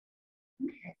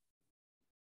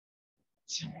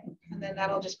list. And then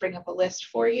that'll just bring up a list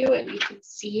for you, and you can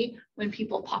see when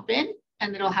people pop in,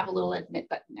 and it'll have a little admit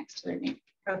button next to their name.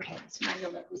 Okay. So now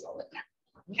you'll know who's all in there.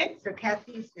 Okay, so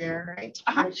Kathy's there, right?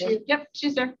 Yep,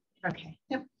 she's there. Okay.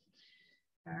 Yep.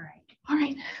 All right. All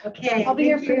right. Okay. I'll be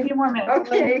here for a few more minutes.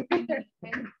 Okay.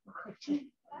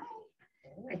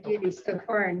 My duty's so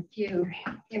far and few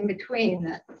in between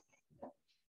that.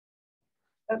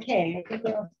 Okay, I think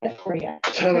we're all set for you.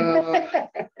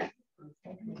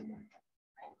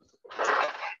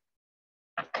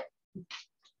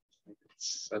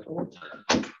 Settled.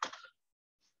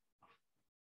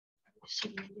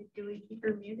 Do we keep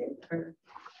her muted or?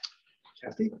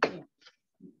 Kathy?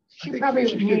 She probably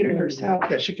would mute herself.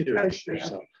 Yeah, she could do Oh, it sure.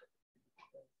 herself.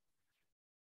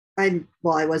 I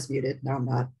was muted. Now I'm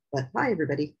not. But hi,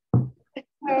 everybody.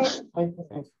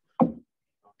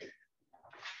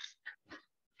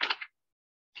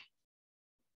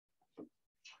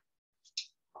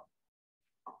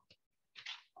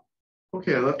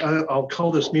 Okay, I'll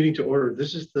call this meeting to order.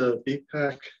 This is the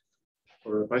BPAC,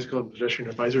 or Bicycle and Pedestrian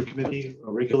Advisory Committee,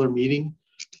 a regular meeting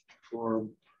for,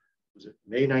 was it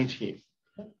May 19th?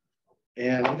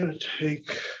 And I'm going to take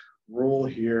roll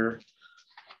here.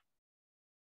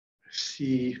 I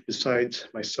see besides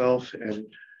myself and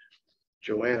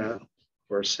Joanna,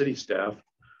 who are city staff.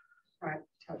 Right.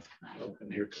 Oh,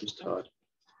 and here comes Todd.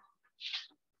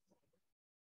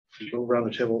 We go around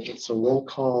the table. So roll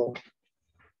call.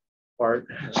 Bart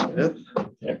Smith.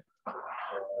 Yeah.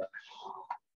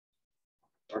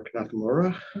 Mark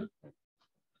Nakamura.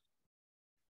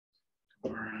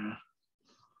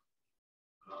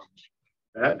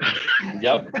 Matt.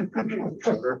 Yep.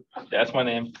 That's my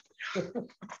name.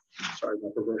 Sorry, my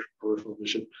peripheral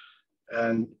vision.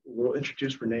 And we'll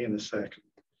introduce Renee in a second.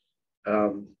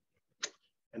 And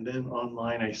then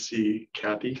online, I see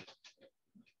Kathy.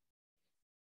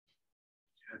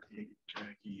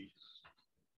 Jackie.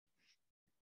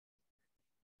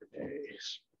 Renee,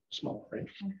 small, right?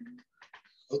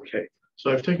 Mm-hmm. Okay,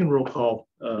 so I've taken roll call,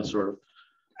 sort of.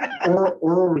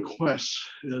 Oral requests.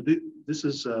 This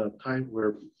is a time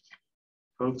where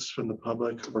folks from the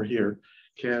public who are here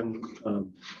can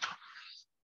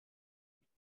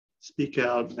speak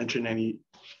out, mention any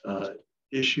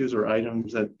issues or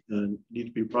items that need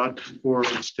to be brought forward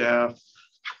to staff.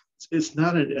 It's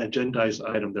not an agendized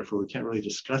item, therefore we can't really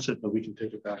discuss it, but we can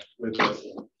take it back with us.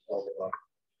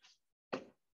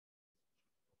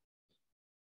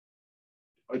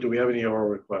 Or do we have any oral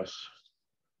requests?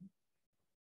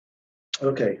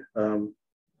 Okay.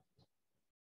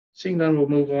 Seeing none, we'll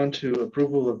move on to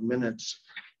approval of minutes.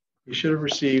 You should have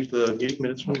received the meeting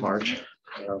minutes from March.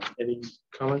 Any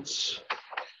comments?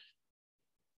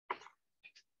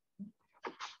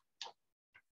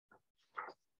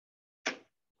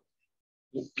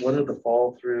 One of the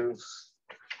fall through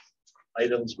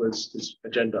items was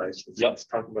agendized. Yep. Let's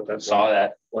talk about that. Saw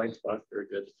that. Blind spot. Very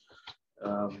good.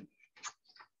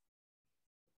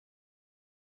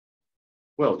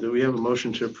 Well, do we have a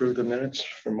motion to approve the minutes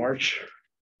for March?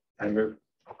 I move.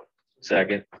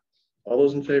 Second. All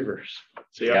those in favor?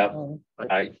 Say Yep.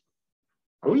 aye.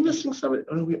 Are we missing somebody?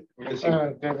 Oh, we missing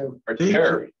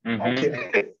Terry.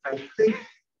 Okay.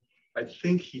 I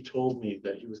think he told me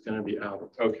that he was going to be out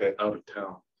of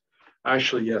town.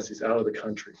 Actually, yes, he's out of the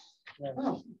country.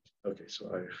 Oh. Okay,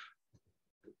 so I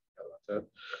that.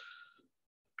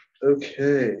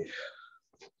 Okay.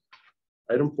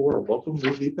 Item 4, welcome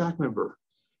new BPAC member.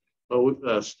 Oh,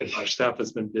 our staff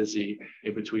has been busy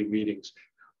in between meetings.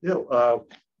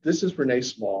 This is Renee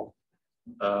Small.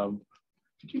 Could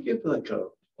you give like a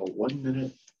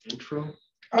 1-minute intro?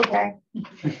 Okay.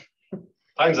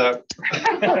 Time's up.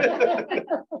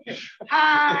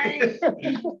 Hi.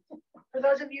 For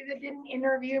those of you that didn't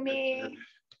interview me,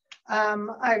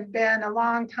 I've been a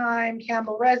long time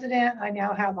Campbell resident. I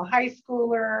now have a high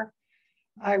schooler.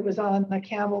 I was on the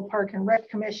Campbell Park and Rec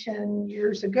Commission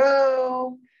years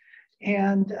ago,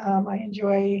 and I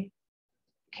enjoy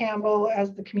Campbell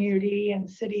as the community and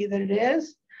city that it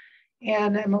is.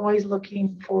 And I'm always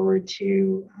looking forward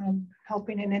to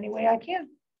helping in any way I can.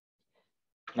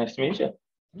 Nice to meet you.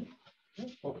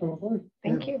 Welcome aboard.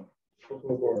 Thank you. Welcome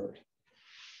aboard.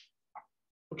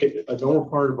 Okay, a normal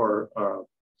part of our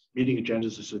meeting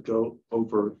agendas is to go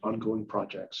over ongoing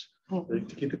projects. To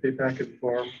keep the BPAC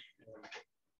informed,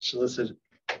 solicit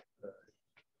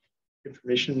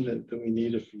information that we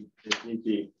need if need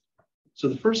be. So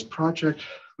the first project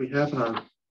we have in our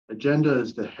agenda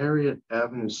is the Harriet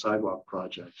Avenue Sidewalk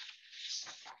Project.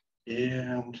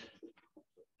 And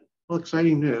well,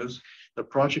 exciting news, the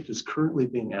project is currently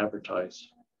being advertised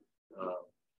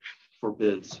for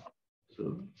bids.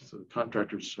 So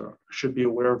contractors should be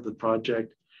aware of the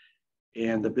project.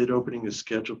 And the bid opening is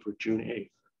scheduled for June 8th.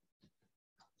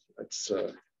 That's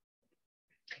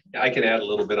I can add a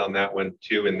little bit on that one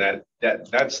too, and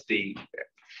that's the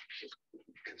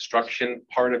construction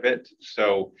part of it.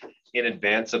 So in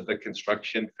advance of the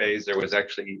construction phase, there was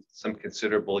actually some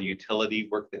considerable utility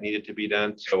work that needed to be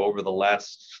done. So over the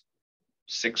last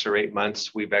 6 or 8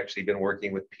 months, we've actually been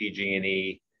working with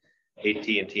PG&E,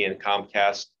 AT&T, and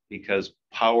Comcast because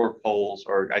power poles,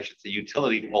 or I should say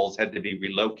utility poles, had to be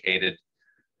relocated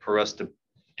for us to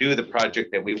do the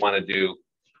project that we want to do,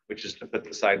 which is to put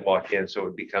the sidewalk in so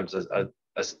it becomes a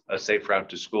safe route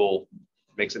to school,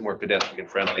 makes it more pedestrian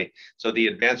friendly. So the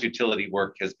advanced utility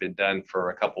work has been done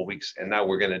for a couple of weeks, and now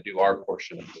we're going to do our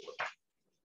portion of the work.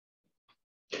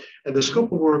 and the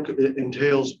scope of work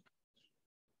entails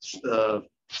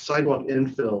sidewalk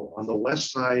infill on the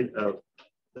west side of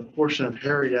the portion of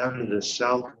Harriet Avenue to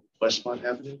South Westmont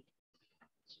Avenue.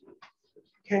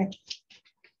 Okay.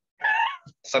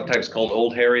 Sometimes called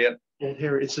Old Harriet. And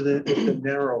Harriet, it's the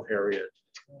narrow Harriet.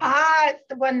 It's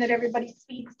the one that everybody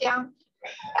speeds down.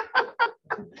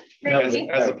 As, Maybe.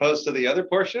 as opposed to the other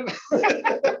portion.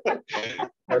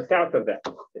 Or south of that.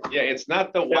 Yeah, it's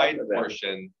not the white of that.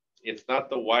 portion. It's not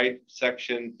the white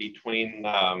section between,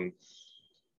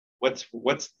 what's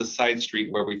the side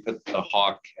street where we put the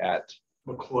Hawk at?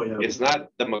 McCoy Avenue. It's not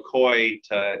the McCoy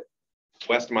to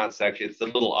Westmont section. It's the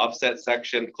little offset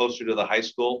section closer to the high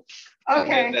school.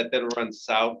 Okay, That then runs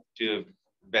south to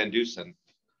Van Dusen.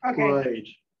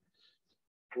 okay.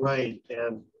 Right,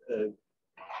 and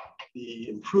the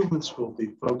improvements will be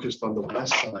focused on the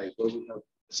west side where we have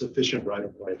sufficient right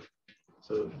of way.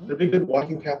 So there'll be a good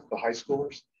walking path for the high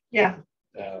schoolers. Yeah,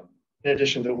 In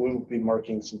addition, to we will be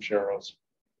marking some sharrows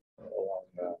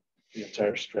along the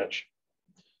entire stretch.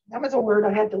 that was a word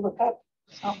I had to look up.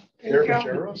 So there you go.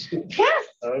 Sharrows? Yes,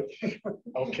 Okay.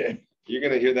 Okay. You're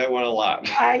gonna hear that one a lot.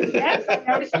 I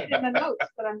noticed it in the notes,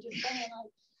 but I'm just saying,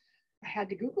 I had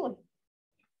to Google it.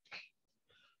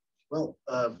 Well,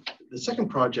 the second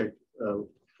project for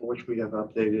which we have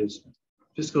updated is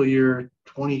fiscal year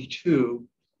 22,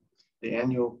 the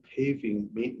annual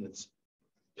pavement maintenance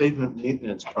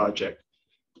project.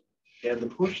 And the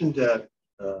portion that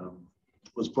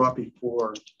was brought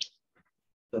before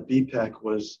the BPAC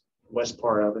was West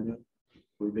Parr Avenue.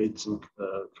 We made some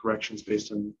corrections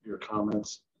based on your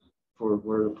comments for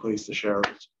where to place the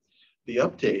sharrows. The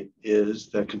update is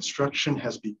that construction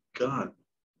has begun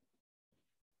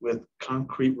with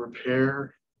concrete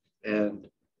repair and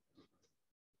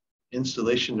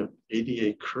installation of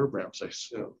ADA curb ramps, I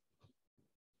assume.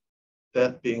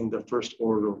 That being the first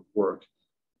order of work.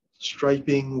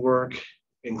 Striping work,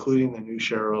 including the new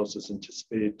sharrows, is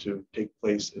anticipated to take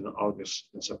place in August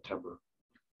and September.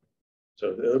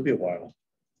 So it'll be a while.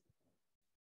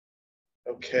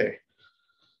 Okay.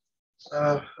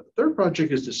 Third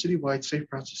project is the citywide Safe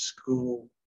Routes to School.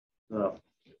 This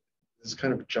is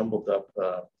kind of jumbled up.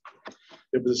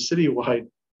 It was a citywide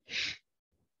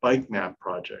bike map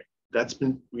project. That's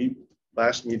been,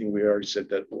 last meeting, we already said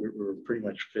that we were pretty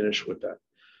much finished with that.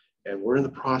 And we're in the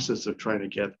process of trying to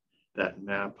get that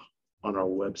map on our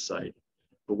website.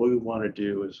 But what we want to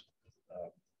do is,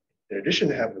 in addition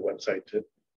to having the website, to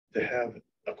have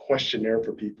a questionnaire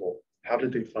for people. How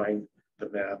did they find the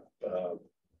map?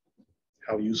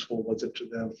 How useful was it to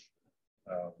them?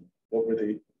 What were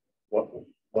they,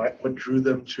 what drew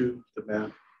them to the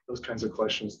map? Those kinds of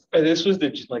questions. This was the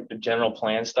general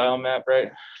plan style map,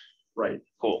 right? Right.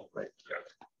 Cool. Right.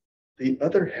 The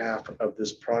other half of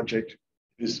this project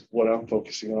is what I'm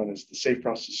focusing on is the Safe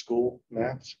Routes to School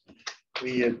maps.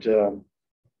 We had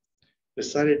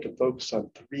decided to focus on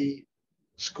 3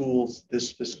 schools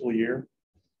this fiscal year.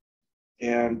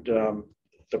 And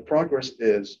the progress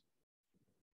is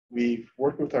we've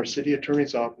worked with our city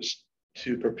attorney's office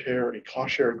to prepare a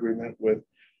cost share agreement with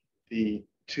the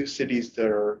 2 cities that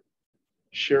are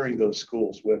sharing those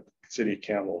schools with City of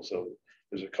Campbell. So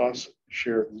there's a cost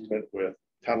share agreement with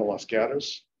Town of Los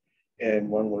Gatos and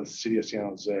one with City of San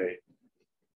Jose.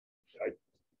 I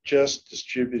just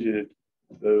distributed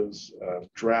those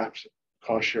draft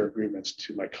cost share agreements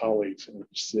to my colleagues in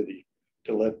each city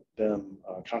to let them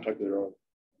contact their own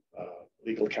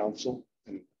legal counsel,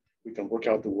 and we can work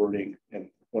out the wording. And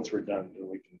once we're done, then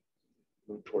we can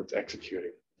move towards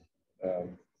executing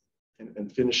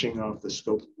and finishing off the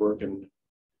scope of work and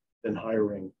then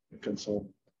hiring a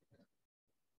consultant.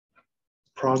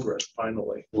 Progress,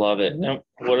 finally. Love it. Now,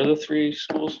 what are the 3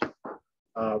 schools?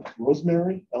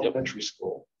 Rosemary Elementary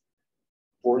School,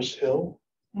 Forest Hill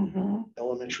Mhm.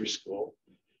 Elementary School,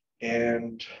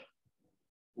 and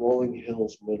Rolling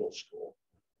Hills Middle School.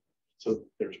 So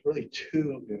there's really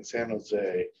 2 in San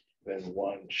Jose, then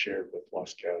one shared with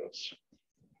Los Gatos.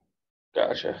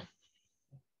 Gotcha.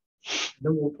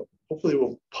 Then hopefully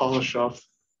we'll polish off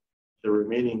the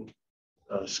remaining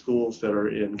schools that are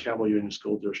in Campbell Union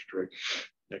School District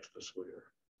next fiscal year.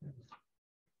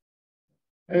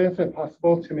 Is it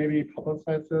possible to maybe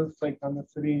publicize this like on the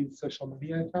city's social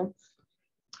media accounts?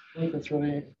 Once it's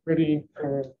really ready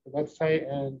for the website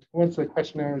and once the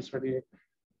questionnaire is ready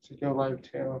to go live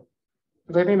too.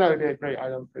 Because I think that would be a great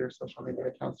item for your social media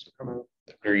accounts to promote.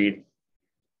 Agreed.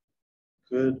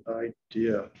 Good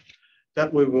idea.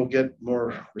 That way we'll get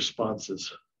more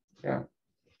responses. Yeah.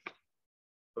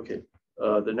 Okay,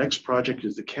 the next project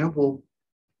is the Campbell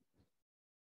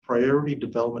Priority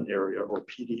Development Area, or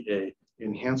PDA,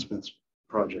 Enhancements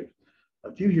Project.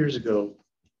 A few years ago,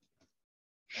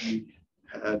 we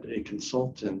had a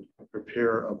consultant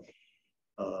prepare a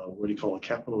what do you call a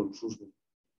capital improvement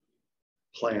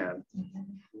plan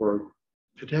for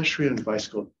pedestrian and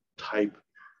bicycle type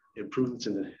improvements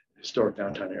in the historic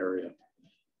downtown area.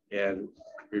 And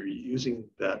we're using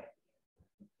the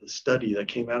study that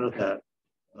came out of that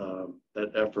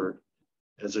effort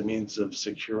as a means of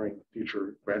securing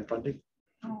future grant funding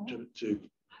to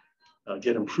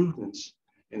get improvements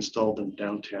installed in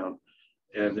downtown.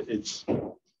 And it's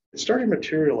starting to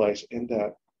materialize in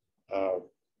that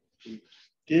we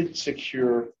did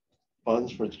secure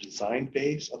funds for the design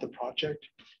phase of the project.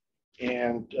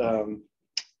 And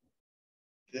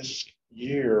this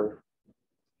year,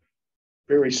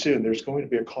 very soon, there's going to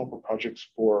be a call for projects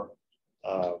for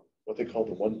what they call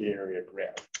the One Bay Area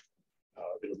grant.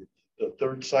 It'll be the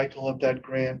third cycle of that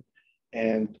grant.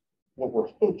 And what we're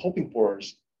hoping for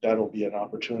is that'll be an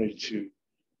opportunity to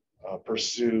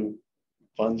pursue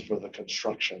funds for the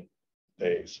construction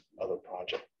phase of the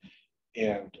project.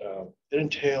 And it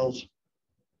entails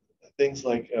things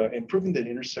like improving the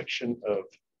intersection of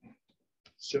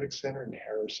Civic Center and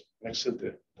Harris next to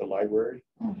the library.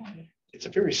 It's a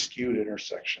very skewed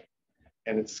intersection,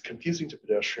 and it's confusing to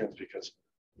pedestrians because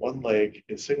one leg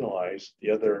is signalized, the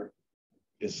other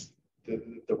is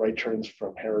the right turns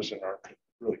from Harrison aren't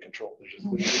really controlled. There's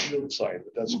just a yield sign,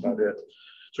 but that's about it.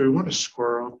 So we want to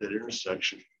square off that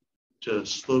intersection to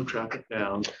slow traffic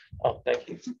down. Oh, thank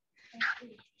you.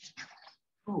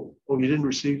 Oh, you didn't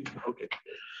receive? Okay.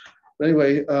 But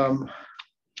anyway,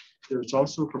 there's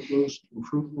also proposed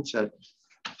improvements at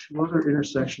two other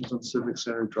intersections on Civic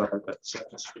Center Drive at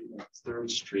 2nd Street and 3rd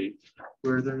Street,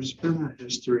 where there's been a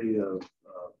history of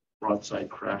broadside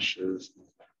crashes.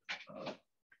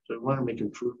 So we want to make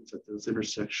improvements at those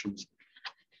intersections.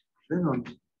 Then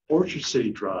on Orchard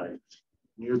City Drive,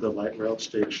 near the light rail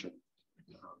station,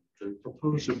 the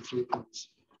proposed improvements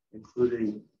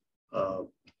including a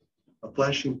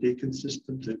flashing beacon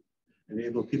system to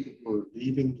enable people who are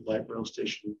leaving the light rail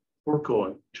station or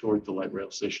going toward the light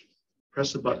rail station.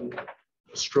 Press a button,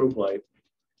 a strobe light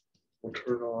will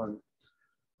turn on.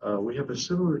 We have a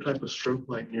similar type of strobe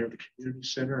light near the community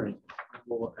center in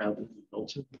Campbell Avenue,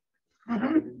 Milton.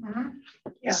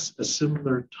 Yeah. A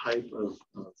similar type of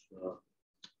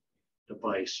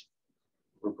device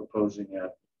we're proposing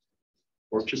at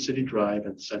Orchard City Drive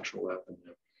and Central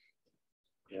Avenue.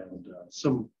 And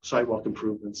some sidewalk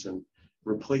improvements and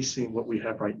replacing what we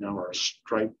have right now are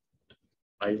striped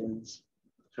islands,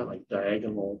 kind of like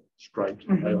diagonal striped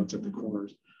islands at the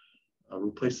corners.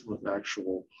 Replace them with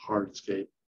actual hardscape,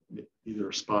 either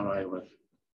a spot island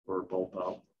or a bulb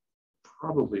out,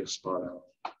 probably a spot out.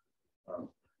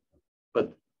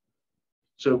 But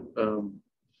so on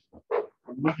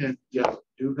one hand, yeah,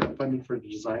 do have funding for the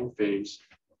design phase,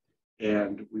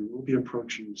 and we will be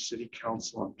approaching City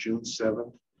Council on June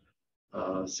 7th,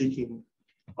 seeking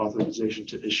authorization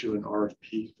to issue an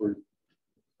RFP for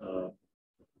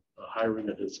hiring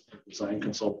a design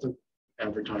consultant,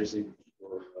 advertising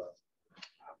or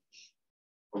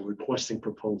requesting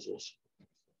proposals.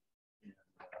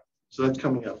 So that's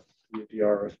coming up, the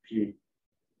RFP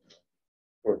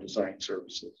for design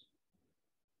services,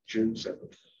 June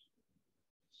 7th.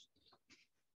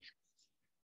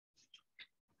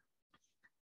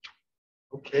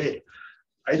 Okay,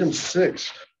 item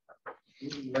 6,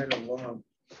 moving right along,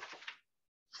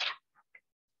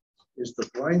 is the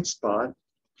blind spot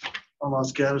on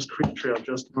Los Gatos Creek Trail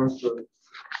just north of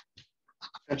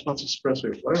Ashland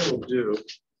Expressway. What I will do,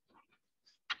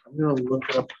 I'm going to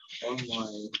look up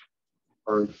online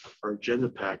our agenda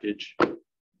package.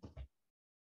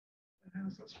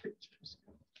 How's those pictures?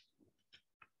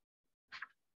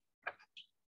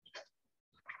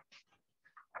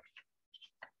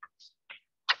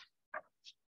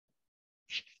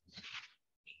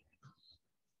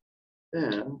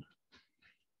 Then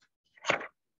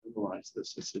realize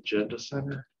this is Agenda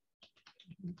Center.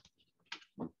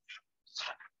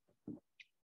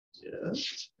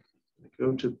 list.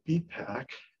 Go to BPAC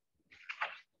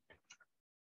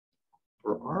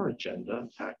for our agenda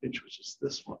package, which is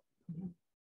this one.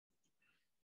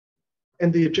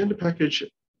 And the agenda package,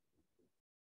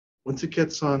 once it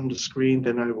gets on the screen,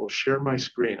 then I will share my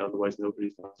screen. Otherwise,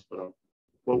 nobody knows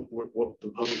what the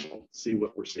public won't see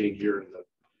what we're seeing here in the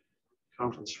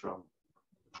conference room.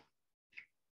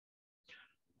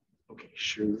 Okay,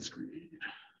 share the screen.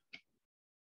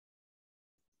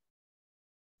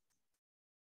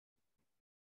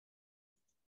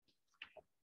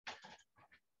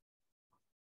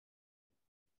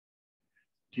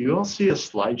 Do you all see a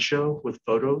slideshow with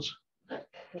photos?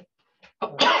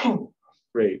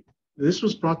 Great. This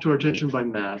was brought to our attention by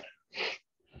Matt.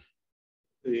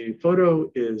 The photo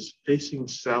is facing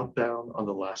southbound on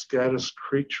the Las Gatas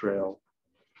Creek Trail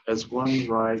as one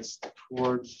rides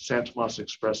towards San Tomas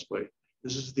Expressway.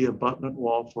 This is the abutment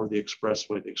wall for the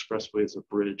expressway. The expressway is a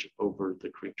bridge over the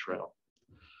creek trail.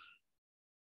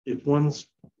 If one's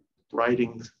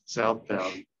riding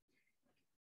southbound,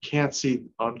 can't see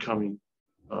oncoming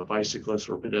bicyclists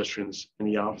or pedestrians in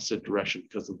the opposite direction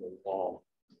because of the wall.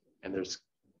 And there's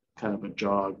kind of a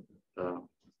jog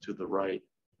to the right.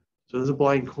 So there's a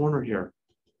blind corner here.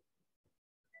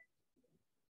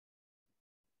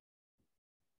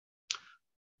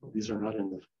 These are not in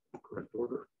the correct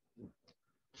order.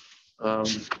 Well,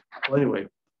 anyway,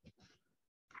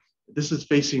 this is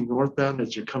facing northbound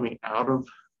as you're coming out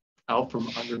from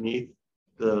underneath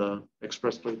the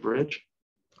expressway bridge.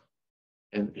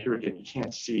 And here again, you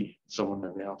can't see someone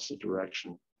in the opposite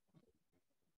direction.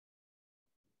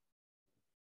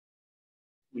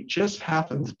 We just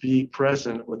happened to be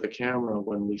present with the camera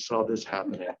when we saw this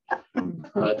happening.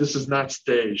 This is not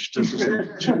staged. This is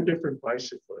two different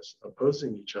bicyclists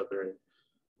opposing each other. And,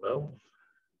 well,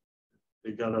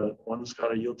 one's got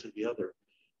to yield to the other.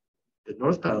 The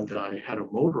northbound guy had a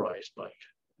motorized bike.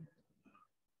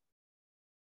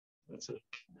 That's it.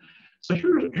 So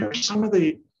here are some of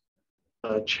the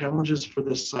challenges for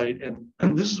this site, and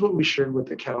this is what we shared with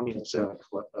the county of Santa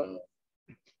Clara,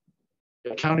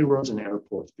 county roads and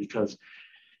airports, because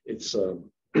it's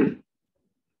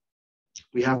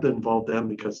we have to involve them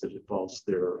because it involves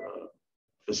their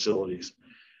facilities.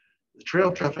 The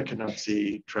trail traffic cannot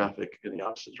see traffic in the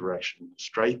opposite direction.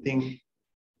 Striping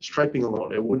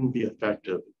alone, it wouldn't be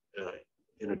effective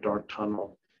in a dark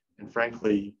tunnel, and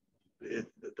frankly, the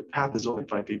path is only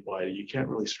 5 feet wide. You can't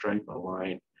really stripe a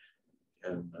line,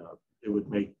 and it would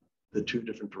make the two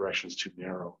different directions too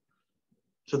narrow.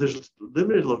 So there's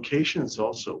limited locations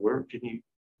also. Where can you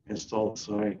install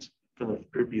signs? From the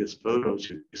previous photos,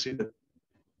 you see that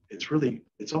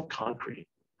it's all concrete.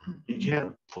 You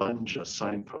can't plunge a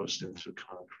signpost into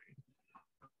concrete.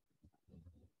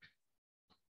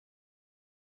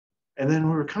 And then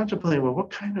we were contemplating, well,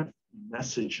 what kind of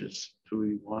messages do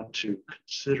we want to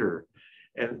consider?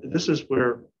 And this is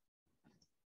where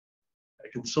I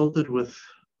consulted with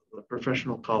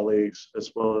professional colleagues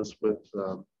as well as with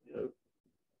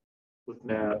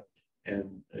Matt,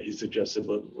 and he suggested,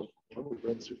 well, why don't we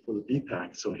run through for the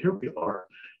BPAC? So here we are.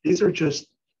 These are just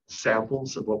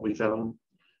samples of what we found.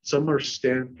 Some are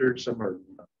standard, some are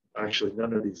actually,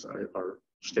 none of these are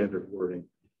standard wording.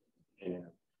 And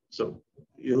so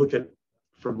you look at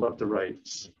from left to right.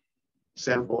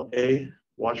 Sample A,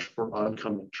 watch for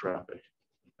oncoming traffic.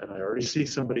 And I already see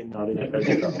somebody nodding their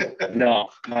head. No,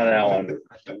 not that one.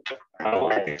 I don't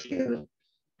like it.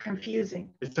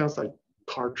 Confusing. It sounds like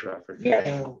car traffic.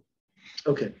 Yeah.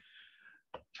 Okay.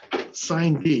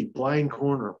 Sign B, blind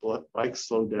corner, bike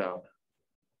slow down.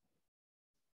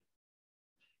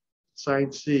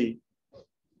 Sign C,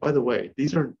 by the way,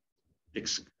 these aren't,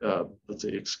 let's say,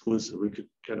 exclusive. We could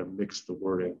kind of mix the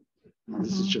wording.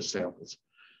 This is just samples.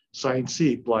 Sign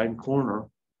C, blind corner,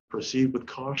 proceed with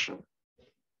caution.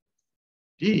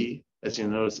 D, as you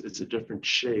notice, it's a different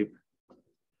shape.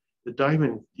 The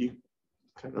diamond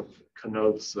kind of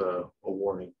connotes a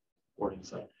warning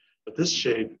sign. But this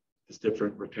shape is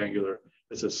different, rectangular.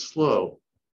 It says slow,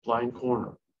 blind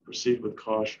corner, proceed with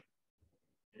caution.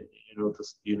 You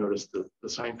notice the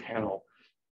sign panel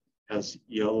has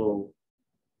yellow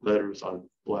letters on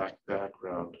black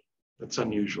background. That's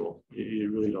unusual.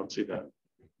 You really don't see that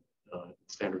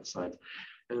standard signs.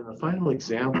 And then the final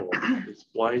example is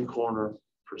blind corner,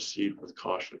 proceed with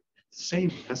caution.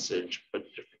 Same message, but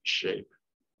different shape.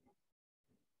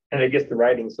 And I guess the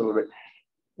writing's a little bit,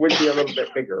 would be a little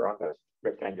bit bigger on the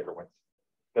rectangular ones.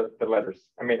 The letters,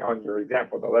 I mean, on your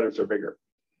example, the letters are bigger.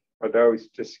 Are those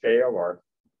to scale or?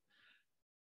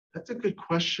 That's a good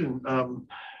question.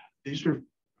 These are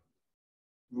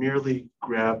merely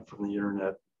grabbed from the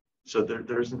internet. So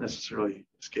there isn't necessarily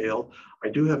scale. I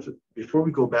do have to, before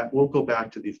we go back, we'll go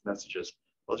back to these messages.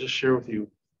 I'll just share with you,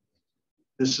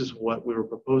 this is what we were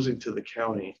proposing to the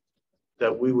county,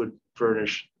 that we would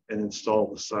furnish and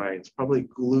install the signs, probably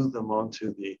glue them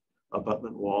onto the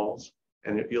abutment walls.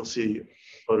 And you'll see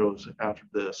photos after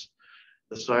this.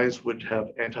 The signs would have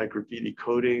anti-graffiti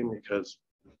coating because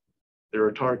they're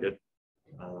a target.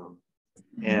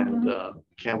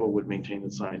 Campbell would maintain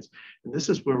the signs. And this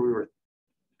is where we were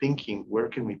thinking, where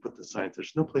can we put the signs?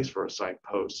 There's no place for a sign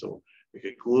post, so we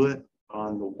could glue it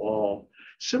on the wall.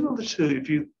 Similar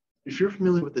to, if you're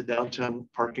familiar with the downtown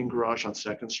parking garage on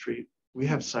 2nd Street, we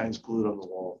have signs glued on the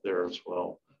wall there as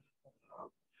well.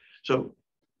 So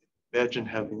imagine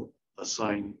having a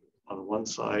sign on one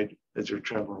side as you're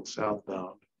traveling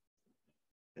southbound.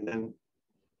 And then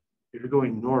if you're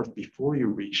going north before you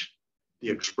reach the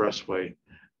expressway,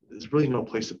 there's really no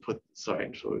place to put the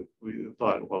sign. So we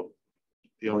thought, well,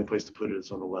 the only place to put it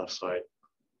is on the left side.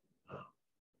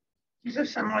 Is there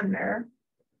someone there?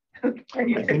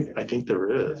 I think there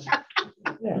is.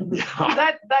 Yeah.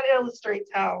 Yeah. That illustrates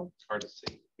how, It's hard to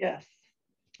see. yes.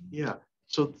 Yeah.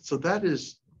 So that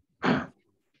is now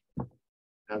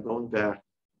going back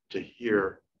to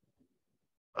here.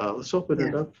 Let's open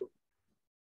it up.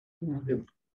 Yeah.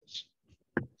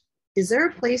 Is there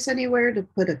a place anywhere to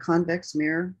put a convex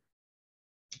mirror?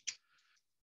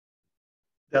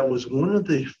 That was one of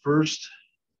the first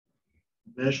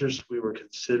measures we were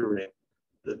considering.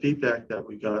 The feedback that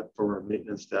we got from our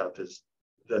maintenance staff is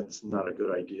that's not a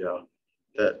good idea.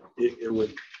 That it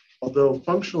would, although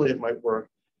functionally it might work,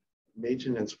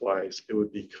 maintenance wise, it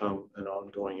would become an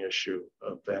ongoing issue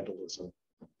of vandalism.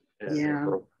 Yeah.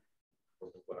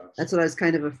 That's what I was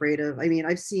kind of afraid of. I mean,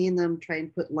 I've seen them try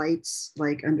and put lights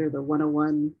like under the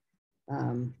 101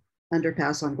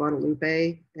 underpass on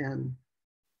Guadalupe, and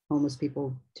homeless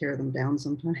people tear them down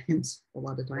sometimes, a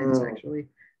lot of times actually.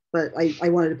 But I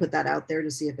wanted to put that out there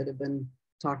to see if it had been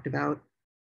talked about.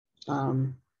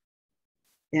 And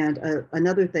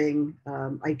another thing,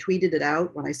 I tweeted it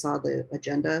out when I saw the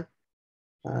agenda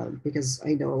because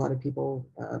I know a lot of people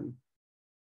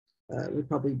would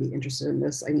probably be interested in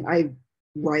this. I mean, I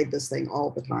ride this thing all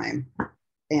the time,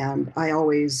 and I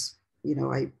always, you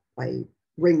know, I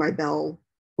ring my bell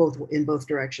in both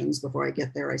directions before I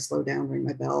get there. I slow down, ring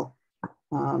my bell.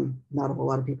 Not a whole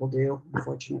lot of people do,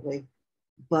 unfortunately.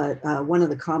 But one of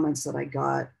the comments that I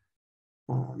got,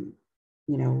 you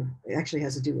know, it actually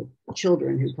has to do with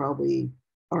children who probably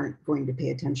aren't going to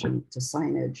pay attention to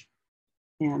signage.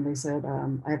 And they said,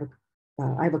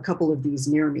 I have a couple of these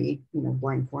near me, you know,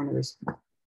 blind corners.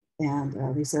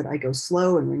 And they said, I go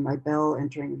slow and ring my bell,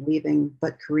 entering and leaving,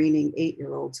 but careening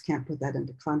 8-year-olds can't put that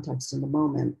into context in the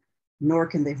moment, nor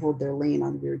can they hold their lane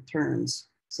on weird turns.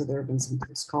 So there have been some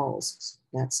close calls. So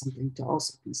that's something to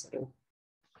also consider.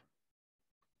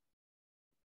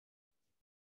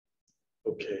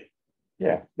 Okay.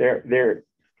 Yeah, there.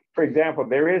 For example,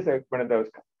 there is one of those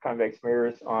convex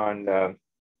mirrors on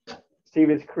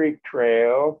Stevens Creek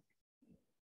Trail.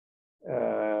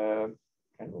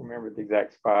 I don't remember the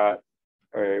exact spot,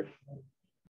 or if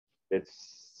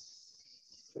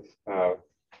it's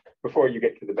before you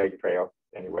get to the Vega Trail,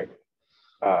 anyway.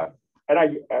 And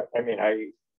I mean, I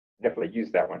definitely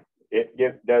use that one.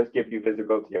 It does give you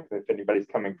visibility if anybody's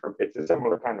coming from. It's a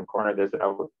similar kind of corner. There's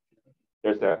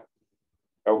a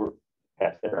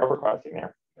overpass there, overcrossing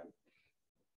there,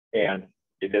 and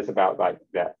it is about like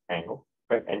that angle.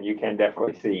 And you can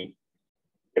definitely see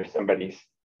if somebody's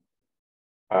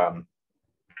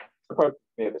approaching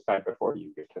the other side before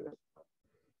you get to the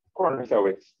corner. So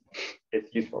it's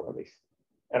useful at least.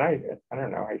 And I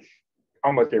don't know, I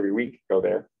almost every week go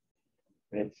there.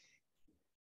 And it's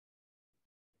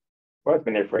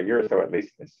been there for a year or so at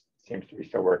least. It seems to be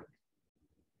still working.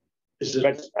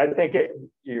 But I think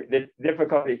the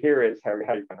difficulty here is how you're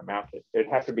going to mount it. It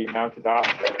has to be mounted off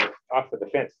of the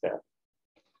fence there,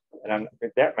 and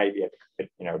that may be a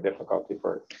difficulty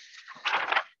for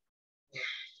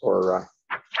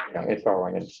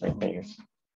installing and maintaining.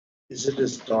 Is it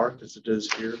as dark as it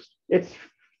is here? It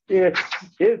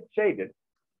is shaded.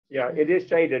 Yeah, it is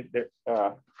shaded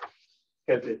because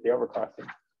it's the overcrossing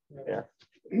there.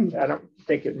 I don't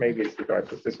think it maybe it's the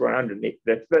dark. It's this one underneath.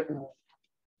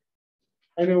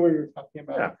 I know what you're talking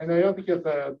about, yeah. And I don't think it's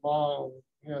a long,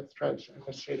 stretch in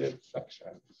the shaded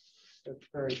section. It's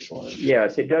very short.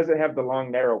 Yes, it doesn't have the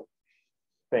long, narrow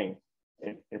thing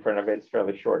in front of it. It's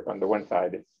fairly short on the one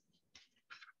side. It's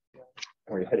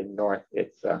when you're heading north.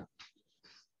 It's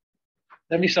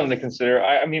that'd be something to consider.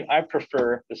 I mean, I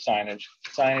prefer the signage.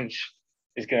 Signage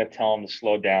is going to tell them to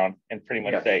slow down and pretty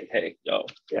much say, "Hey, go."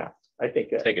 Yeah, I think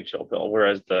that's take a chill pill.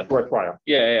 Whereas worthwhile.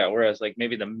 yeah. Whereas like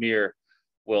maybe the mirror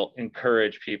will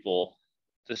encourage people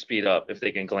to speed up if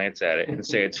they can glance at it and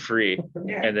say it's free,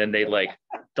 Yeah. and then they like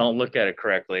don't look at it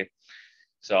correctly.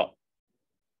 So.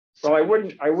 Well, I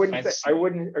wouldn't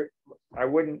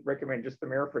recommend just the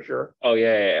mirror for sure. Oh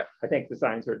yeah. I think the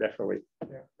signs are definitely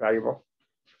valuable.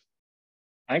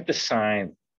 I think the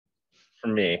sign for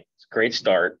me is a great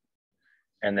start.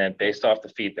 And then based off the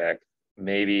feedback,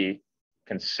 maybe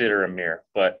consider a mirror,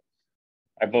 but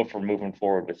I vote for moving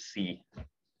forward with C,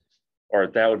 or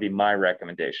that would be my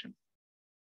recommendation.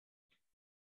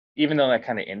 Even though that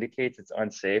kind of indicates it's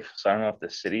unsafe. So I don't know if the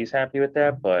city's happy with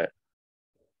that, but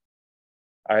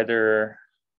either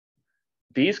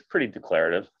B is pretty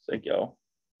declarative. It's like, yo,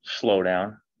 slow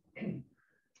down. I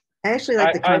actually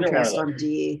like the Either one of contrast those. on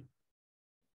D.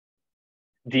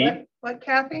 D. What,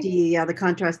 Kathy? D, yeah, the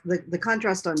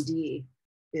contrast on D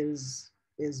is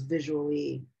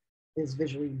visually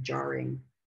jarring.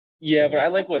 Yeah, but I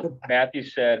like what Matthew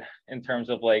said in terms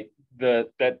of like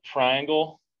that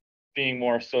triangle being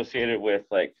more associated with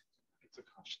like,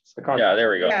 yeah,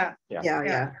 there we go. Yeah,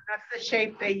 Yeah. that's the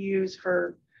shape they use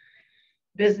for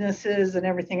businesses and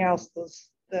everything else,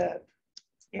 the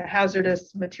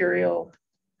hazardous material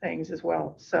things as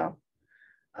well. So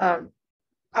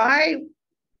I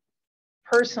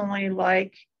personally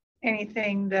like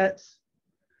anything that's,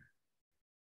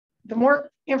 the more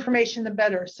information, the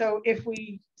better. So if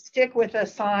we stick with a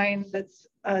sign that's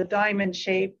diamond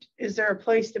shaped, is there a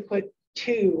place to put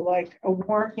 2, like a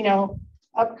warrant,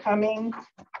 upcoming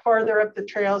farther up the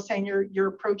trail saying you're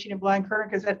approaching a blind corner?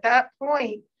 Because at that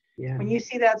point, when you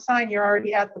see that sign, you're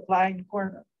already at the blind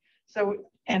corner. So,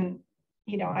 and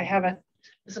I haven't,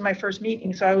 this is my first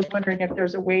meeting, so I was wondering if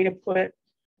there's a way to put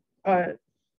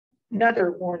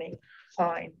another warning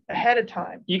sign ahead of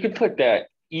time. You could put that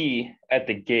E at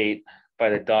the gate by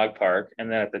the dog park,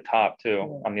 and then at the top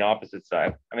too, on the opposite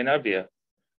side. I mean, that would be a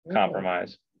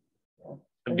compromise.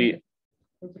 It'd be,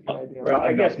 well,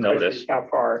 I guess notice how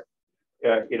far,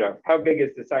 how big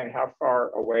is the sign? How far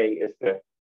away is the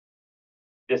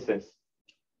distance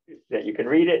that you can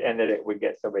read it and that it would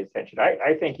get somebody's attention?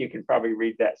 I think you can probably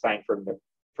read that sign from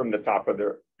the top of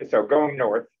so going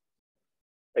north,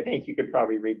 I think you could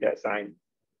probably read that sign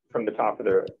from the top of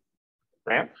the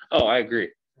ramp. Oh, I agree.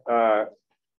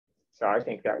 So I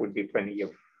think that would be plenty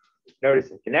of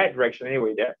notice in that direction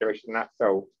anyway. That direction not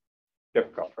so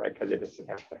difficult, right? Because it doesn't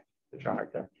have to jog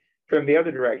there. From the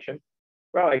other direction,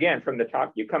 well, again, from the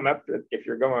top, you come up, if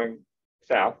you're going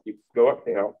south, you go up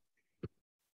the hill.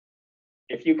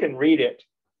 If you can read it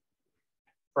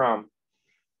from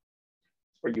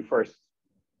where you first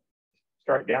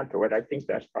start down to it, I think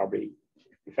that's probably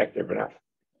effective enough.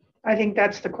 I think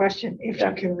that's the question, if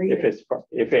you can read it.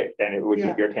 Then it would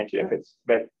get your attention.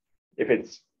 If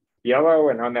it's yellow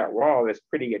and on that wall, that's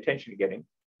pretty attention getting,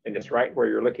 and it's right where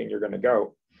you're looking, you're going to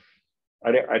go.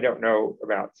 I don't know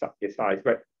about the size,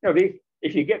 but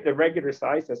if you get the regular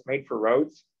size that's made for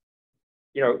roads,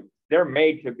 they're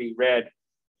made to be read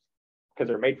because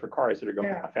they're made for cars that are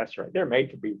going fast, right? They're made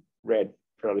to be read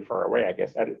fairly far away, I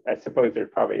guess. I suppose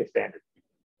there's probably a standard.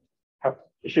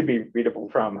 It should be readable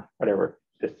from whatever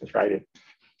distance, right?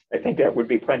 I think that would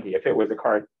be plenty if it was a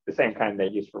car, the same kind they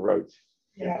use for roads.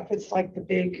 Yeah, if it's like the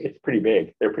big. It's pretty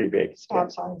big. They're pretty big.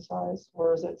 Stop sign size,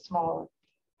 or is it smaller?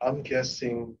 I'm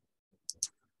guessing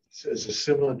it's a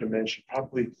similar dimension,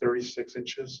 probably 36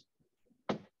 inches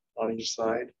on each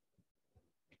side.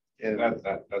 And that's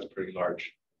pretty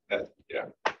large. Yeah.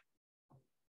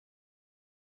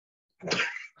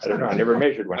 I don't know. I never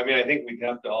measured one. I mean, I think we'd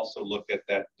have to also look at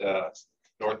that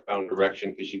northbound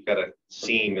direction because you've got a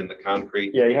seam in the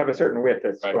concrete. Yeah, you have a certain width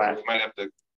that's right, flat. so we might have to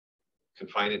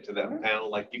confine it to that panel.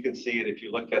 Like you can see it if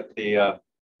you look at the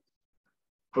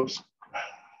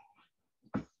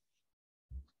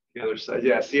other side.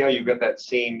 Yeah, see how you've got that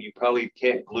seam? You probably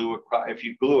can't glue across. If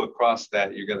you glue across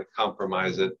that, you're going to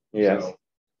compromise it. Yes. So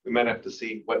we might have to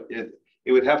see what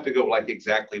it would have to go like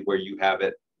exactly where you have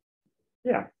it.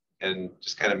 Yeah. And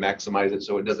just kind of maximize it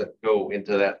so it doesn't go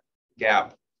into that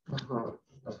gap.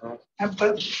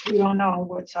 But we don't know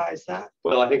what size that.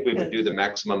 Well, I think we would do the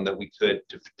maximum that we could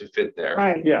to fit there.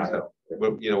 Right. Yeah. So,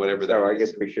 whatever. So I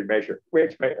guess we should measure.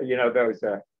 Which, those.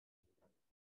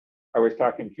 I was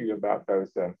talking to you about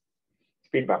those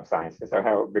speed bump signs. So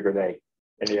how big are they?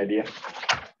 Any idea?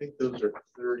 I think those are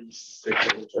 36.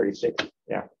 36.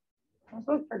 Yeah. Those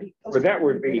look pretty. But that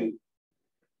would be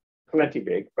plenty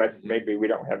big, but maybe we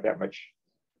don't have that much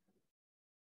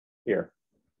here.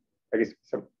 I guess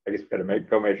we gotta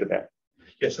go measure that.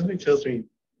 Yeah, something tells me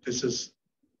this is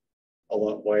a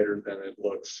lot wider than it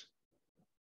looks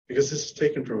because this is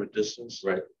taken from a distance.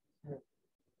 Right.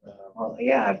 Well,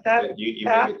 yeah, if that You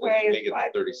pathway make is it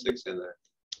 5 36 in there.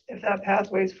 if that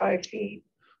pathway is 5 feet,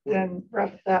 then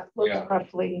that looks Yeah.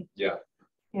 roughly, Yeah,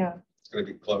 yeah. it's gonna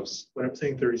be close. When I'm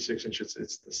saying 36 inches,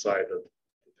 it's the side of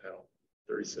the panel,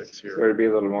 36 So here. it'd be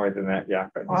a little more than that, yeah.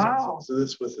 But Wow. So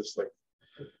this width is like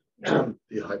Yeah.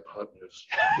 the hypotenuse.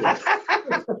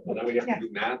 Now we have to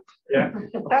do math. yeah.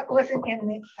 That wasn't in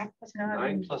the, that was not.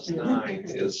 9 in- plus 9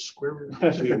 is, Square root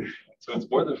of 2. so it's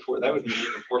more than 4, that would be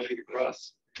more than 4 feet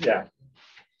across. Yeah.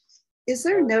 Is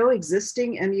there no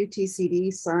existing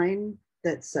MUTCD sign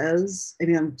that says, I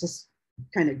mean, I'm just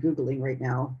kind of Googling right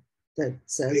now, that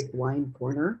says blind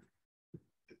corner?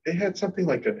 They had something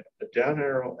like a down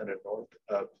arrow and an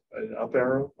up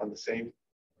arrow on the same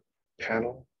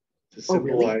panel to Oh, really?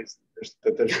 symbolize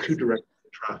that there's 2 directions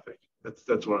of traffic.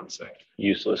 That's what I'm saying.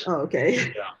 Useless. Oh,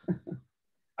 okay.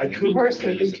 I Of could, course,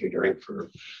 there'd be Use it 2 great directions. for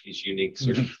these unique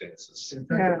circumstances. in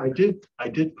fact, I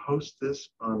did post this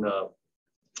on what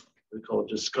we call a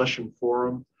discussion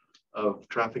forum of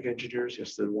traffic engineers.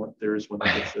 Yes, there is one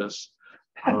that does this.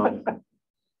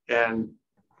 And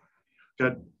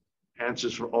got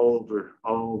answers from all over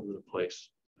the place.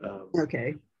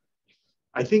 Okay.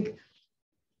 I think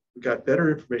we got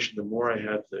better information the more I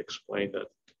had to explain that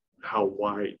how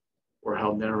wide or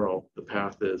how narrow the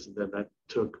path is, and then that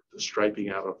took the striping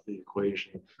out of the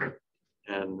equation.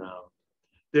 And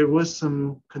there was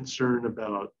some concern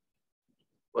about,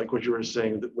 like what you were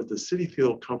saying, that would the city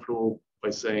feel comfortable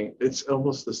by saying it's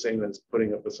almost the same as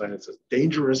putting up a sign that says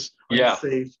dangerous, Yeah.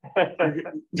 unsafe.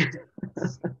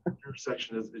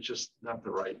 Intersection is it's just not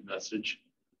the right message.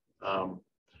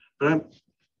 But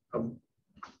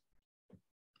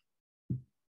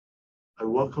I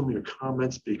welcome your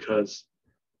comments because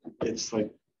it's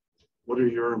like, what are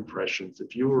your impressions?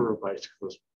 If you were a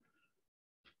bicyclist,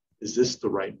 is this the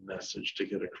right message to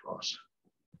get across?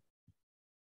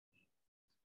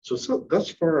 So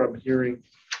thus far, I'm hearing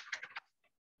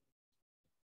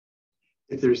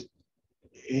if there's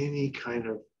any kind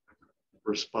of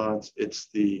response, it's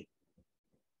the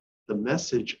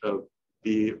message of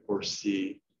B or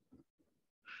C.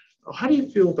 How do you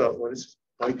feel about when it's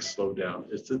bike slow down?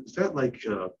 Is that like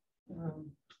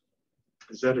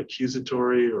is that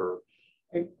accusatory or?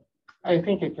 I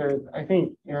think it could. I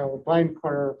think, blind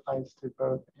corner applies to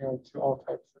both, to all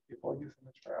types of people using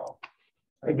the trail.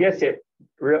 I guess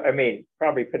I mean,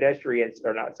 probably pedestrians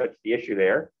are not such the issue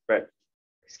there, but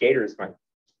skaters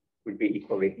would be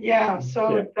equally Yeah,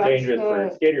 so that's dangerous for a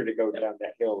the, skater to go down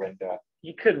that hill and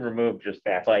You could remove just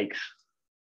bikes,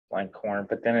 blind corner,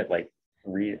 but then it I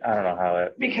don't know how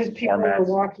it. because people are formats.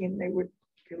 walking, they would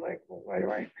be like, well, why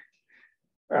do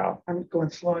well, I'm going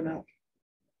slow enough.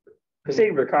 the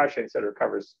safety precaution sort of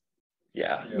covers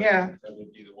Yeah. Yeah. That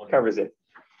would be the one. covers it.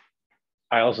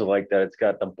 I also like that it's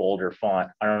got the bolder font.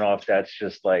 I don't know if that's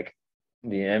just like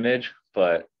the image,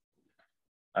 but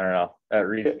I don't know. That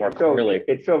reads more clearly.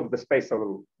 It filled the space a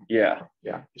little. Yeah.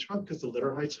 It's probably because the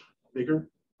letter height's bigger,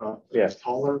 Yes. it's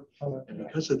taller, and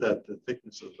because of that, the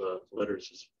thickness of the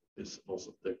letters is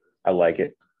also thicker. I like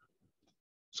it.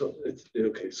 So it's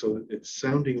okay. So it's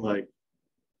sounding like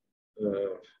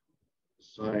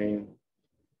sign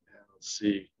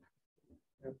C.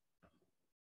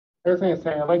 I was going to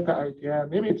say, I like the idea,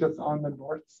 maybe just on the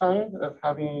north side of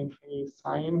having a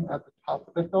sign at the top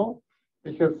of the hill,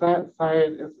 because that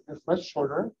side is much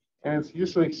shorter and it's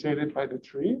usually shaded by the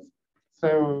trees.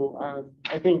 So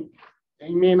I think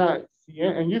you may not see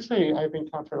it. And usually I've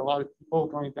encountered a lot of people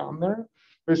going down there,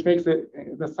 which makes it,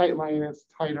 the sight line is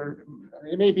tighter.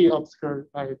 It may be obscured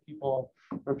by people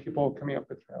or people coming up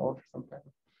the trail or something.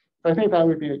 So I think that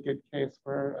would be a good case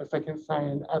where a second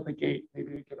sign at the gate may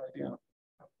be a good idea.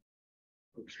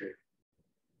 Okay.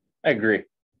 I agree.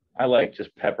 I like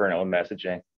just peppering it with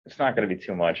messaging. It's not going to be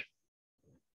too much.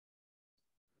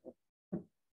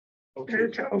 Better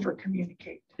to over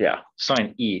communicate. Yeah.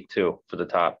 Sign E too for the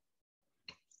top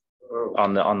Oh,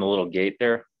 on the little gate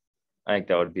there. I think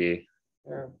that would be,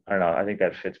 Yeah. I don't know. I think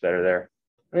that fits better there.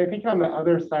 But I think on the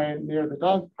other side near the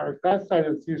dog park, that side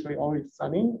is usually always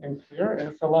sunny and clear, and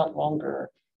it's a lot longer.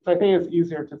 So I think it's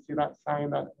easier to see that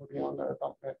sign that will be on the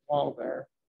wall there.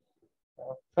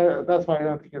 So that's why I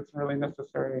don't think it's really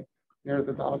necessary near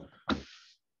the dog.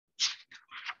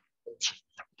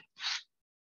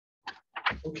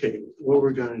 okay, what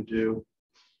we're going to do.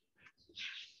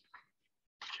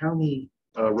 County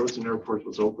Roads and Airports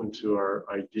was open to our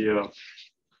idea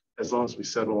as long as we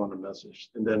settle on a message,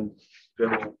 and then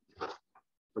they'll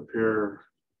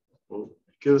will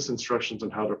give us instructions on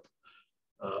how to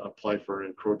apply for an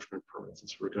encroachment permit,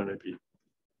 since we're going to be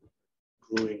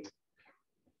gluing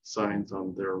signs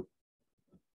on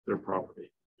their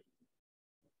property.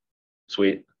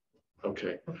 Sweet.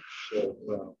 Okay, so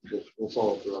we'll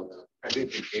follow through on that. I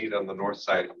think the gate on the north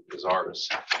side is ours.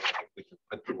 I think we can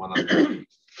put the one on the,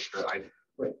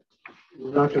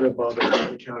 We're not gonna bother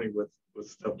the county with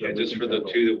stuff. yeah, that we just can for the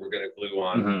handle. two that we're gonna glue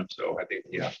on. Mhm. So I think,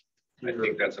 yeah, I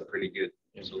think that's a pretty good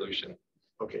solution.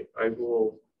 Okay, I'm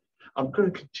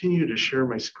gonna continue to share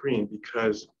my screen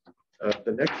because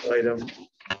the next item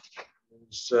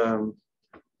is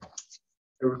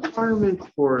a requirement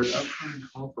for an upcoming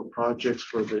call for projects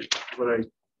for what I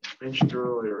mentioned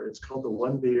earlier. It's called the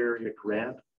One Bay Area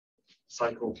Grant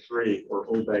Cycle 3 or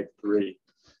OBAG 3.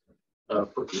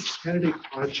 For each candidate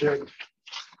project,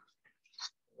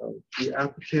 the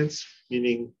applicants,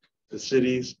 meaning the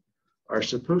cities, are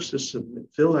supposed to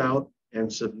fill out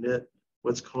and submit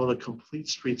what's called a complete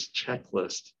streets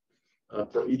checklist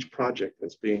for each project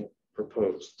that's being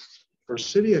proposed. For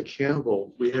City of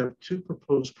Campbell, we have 2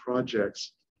 proposed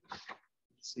projects.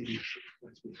 Let's see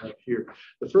what we have here.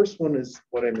 The first one is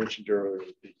what I mentioned earlier,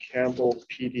 the Campbell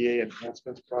PDA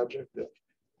Enhancements Project, the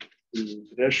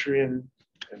pedestrian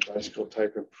and bicycle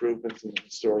type improvements in the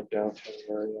historic downtown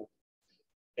area.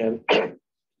 And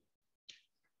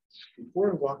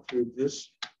before I walk through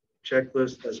this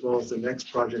checklist, as well as the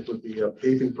next project would be a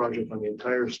paving project on the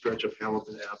entire stretch of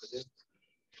Hamilton Avenue,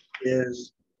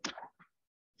 is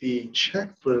the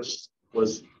checklist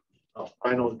was a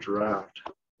final draft,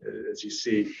 as you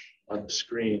see on the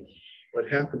screen. What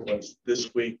happened was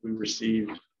this week we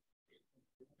received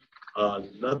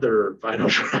another final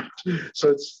draft.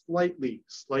 So it's slightly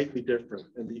different.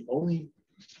 And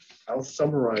I'll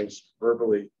summarize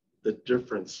verbally the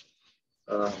difference.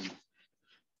 And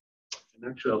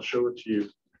actually I'll show it to you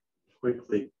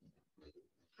quickly.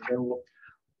 And then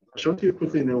I'll show it to you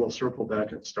quickly and then we'll circle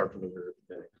back and start from the very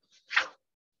beginning.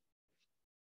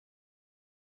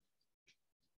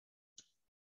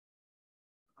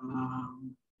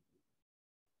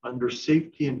 Under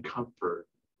safety and comfort,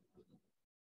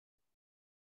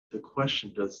 the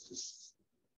question does this,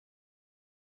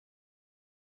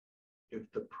 if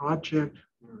the project,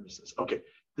 where is this? Okay,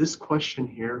 this question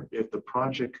here, if the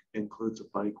project includes a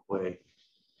bikeway,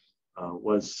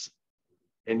 was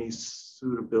any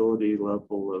suitability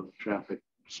level of traffic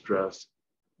stress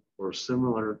or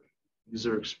similar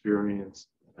user experience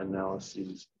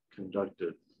analyses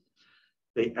conducted?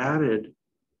 They added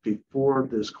before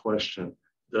this question,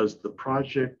 does the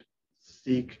project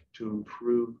seek to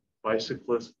improve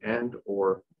bicyclist and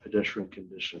or pedestrian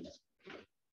conditions?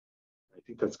 I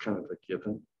think that's kind of a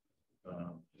given.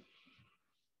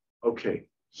 Okay,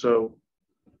 so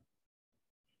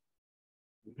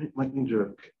we might need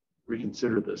to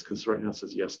reconsider this because right now it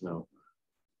says yes, no.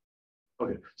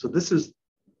 Okay, so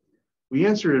we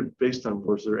answered it based on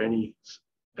was there any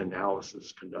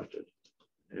analysis conducted?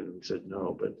 And we said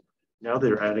no, but now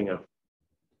they're adding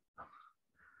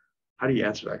how do you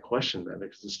answer that question then?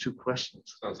 Because there's 2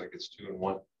 questions. Sounds like it's 2 in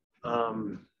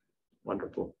 1.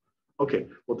 Wonderful. Okay,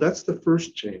 well, that's the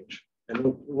first change.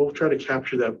 And we'll try to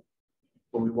capture that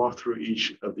when we walk through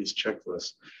each of these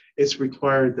checklists. It's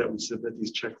required that we submit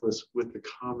these checklists with the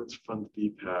comments from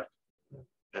the BPAC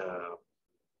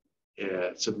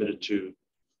and submitted to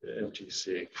the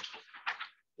MTC.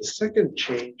 The second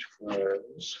change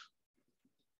was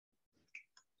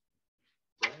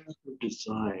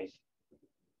design.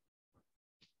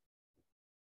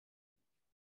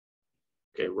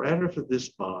 Okay, right after this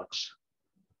box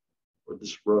or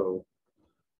this row,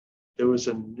 there was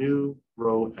a new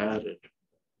row added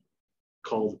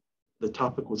the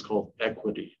topic was called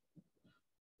equity.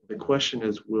 The question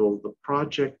is, will the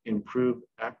project improve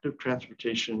active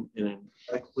transportation in an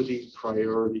equity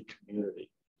priority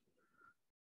community?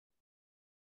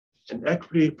 An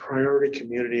equity priority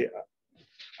community,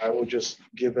 I will just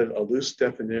give it a loose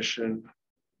definition.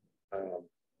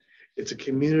 It's a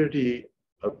community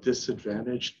of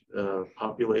disadvantaged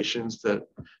populations that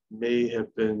may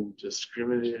have been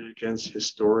discriminated against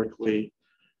historically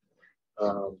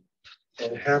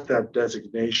and have that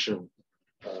designation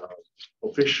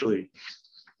officially.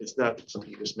 It's not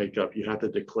something you just make up. You have to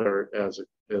declare it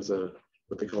as a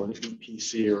what they call an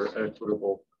EPC or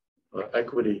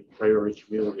equity priority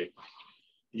community.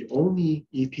 The only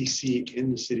EPC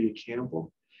in the city of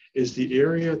Campbell is the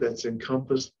area that's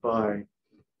encompassed by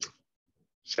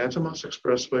Santa Monica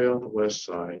Expressway on the west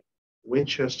side,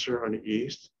 Winchester on the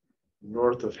east,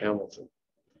 north of Hamilton.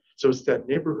 So it's that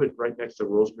neighborhood right next to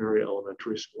Rosemary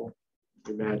Elementary School.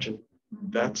 Imagine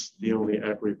that's the only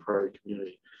equity priority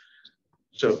community.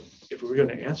 So if we're going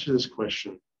to answer this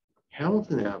question,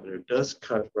 Hamilton Avenue does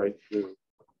cut right through.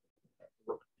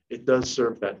 It does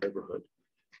serve that neighborhood.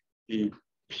 The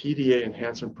PDA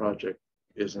enhancement project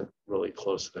isn't really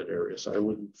close to that area, so I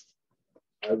wouldn't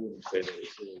I wouldn't say that it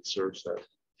really serves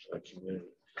that community.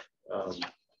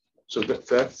 So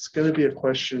that's going to be a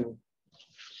question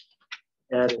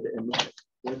added. And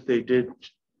what they did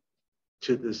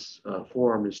to this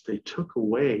form is they took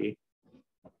away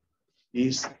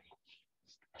these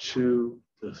two,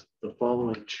 the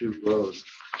following two rows: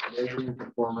 measuring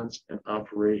performance and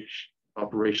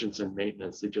operations and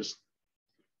maintenance. They just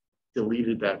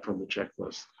deleted that from the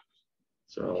checklist.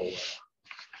 So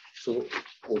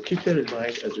we'll keep that in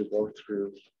mind as we walk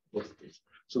through both of these.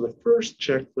 So the first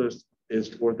checklist is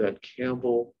for that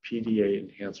Campbell PDA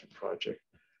enhancement project.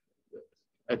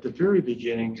 At the very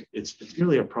beginning, it's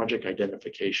really a project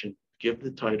identification. Give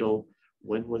the title,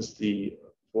 when was the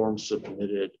form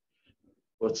submitted,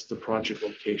 what's the project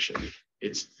location.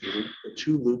 It's the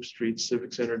two Loop Streets,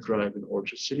 Civic Center Drive and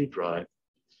Orchard City Drive.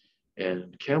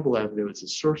 And Campbell Avenue is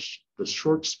the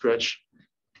short stretch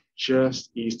just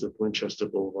east of Winchester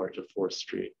Boulevard to 4th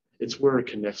Street. It's where it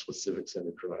connects with Civic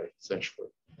Center Drive, essentially.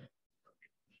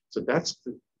 So that's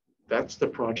the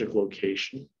project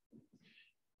location.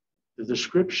 The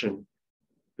description,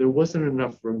 there wasn't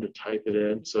enough room to type it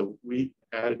in, so we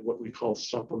added what we call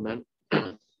supplement.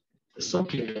 The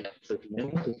supplement at the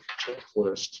end of the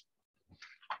checklist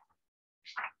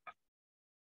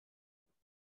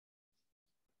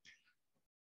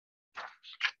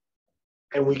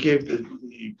and we gave the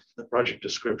project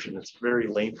description. It's very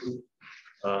lengthy.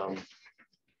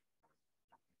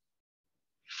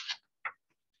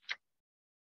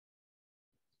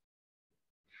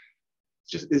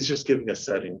 It's just giving a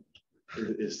setting.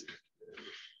 It is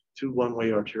 2 one-way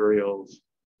arterials,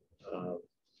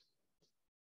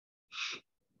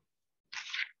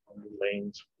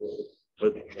 lanes. What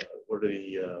are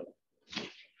the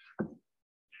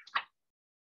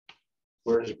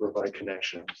where does it provide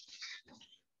connections?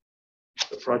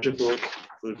 The project will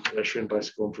include pedestrian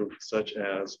bicycle improvements such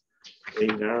as a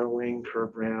narrowing,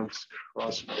 curb ramps,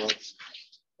 crosswalks,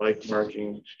 bike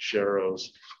marking, sharrows,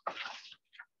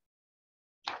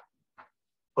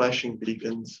 flashing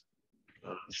beacons,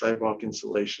 sidewalk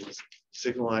installations,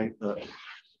 signal line. I'm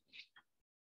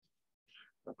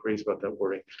crazy about that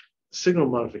wording. Signal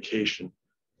modification,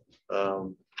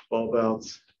 bulb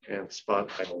outs, and spot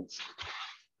islands.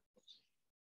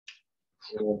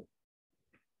 So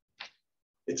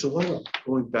it's a lot of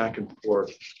going back and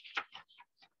forth.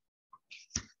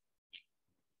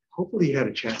 Hopefully you had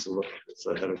a chance to look at this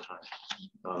ahead of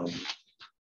time.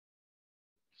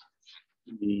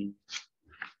 The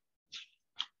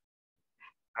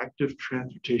active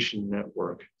transportation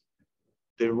network,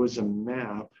 there was a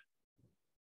map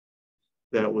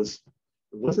that it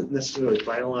wasn't necessarily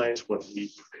finalized when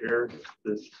we prepared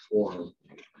this form.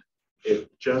 It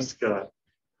just got,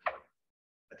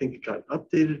 I think it got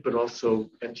updated, but also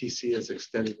MTC has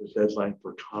extended the deadline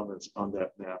for comments on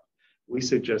that map. We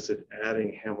suggested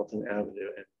adding Hamilton Avenue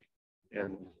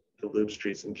and the Loop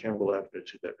Streets and Campbell Avenue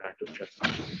to that active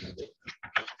transportation network.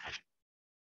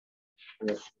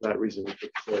 And for that reason, we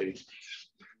could say,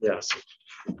 yes,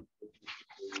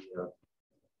 the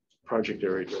project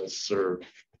area does serve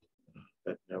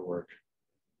that network.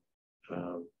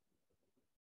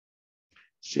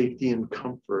 Safety and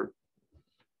comfort.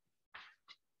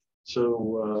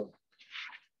 So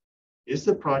is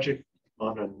the project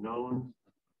on a known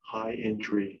high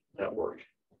injury network?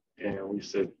 And we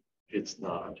said, it's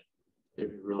not,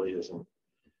 it really isn't.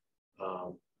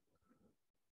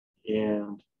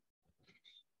 And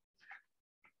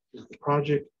if the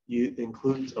project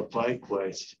includes a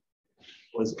bikeway,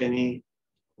 was any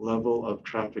level of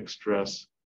traffic stress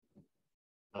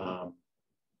or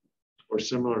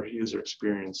similar user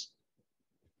experience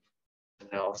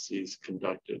analyses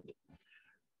conducted?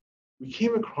 We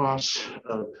came across,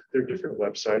 there are different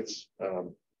websites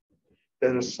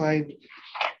that assign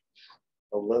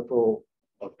a level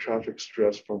of traffic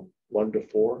stress from 1 to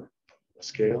 4, a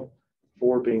scale,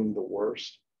 4 being the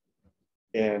worst,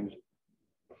 and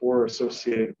 4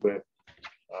 associated with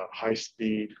high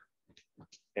speed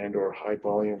and or high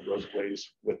volume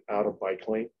roadways without a bike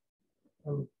lane.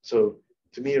 So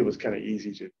to me, it was kind of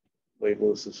easy to label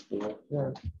this as 4.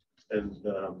 Yeah. And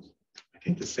I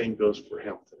think the same goes for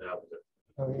Hamilton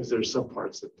Avenue, because there's some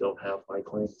parts that don't have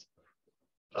bike lanes.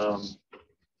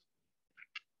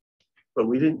 But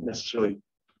we didn't necessarily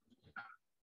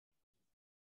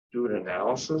do an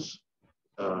analysis.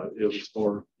 It was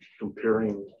more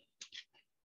comparing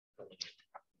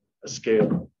a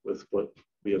scale with what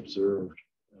we observed.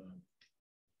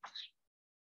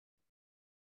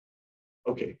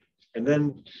 Okay, and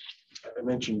then I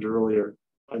mentioned earlier,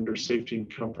 under safety and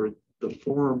comfort, the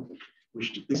form,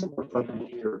 these are more fun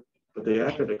here, but they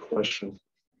added a question: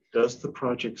 does the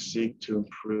project seek to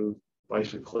improve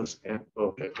bicyclists and,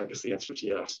 okay, I guess the answer is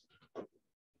yes.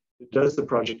 Does the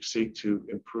project seek to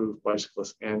improve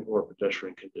bicyclist and or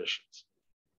pedestrian conditions?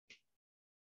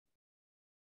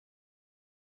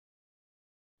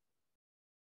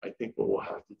 I think what we'll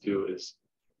have to do is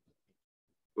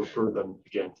refer them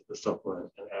again to the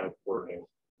supplement and add wording.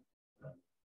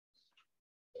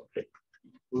 Okay,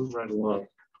 move right along.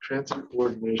 Transit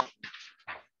coordination.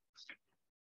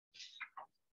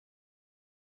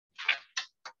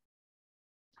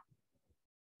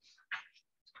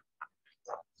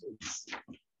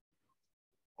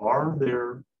 Are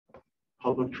there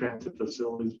public transit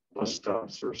facilities, bus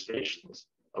stops, or stations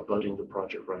abutting the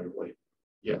project right away?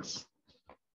 Yes.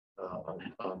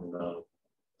 On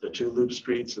the two loop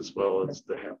streets as well as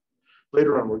the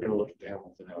later on, we're going to look at the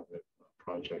Hamilton Avenue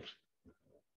project.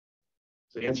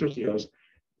 So the answer is yes.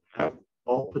 Have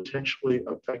all potentially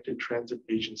affected transit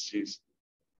agencies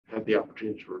had the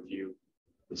opportunity to review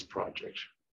this project?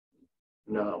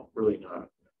 No, really not.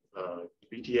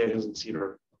 BTA hasn't seen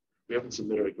we haven't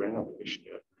submitted a grant application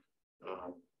yet.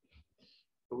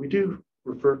 But we do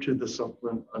refer to the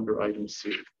supplement under item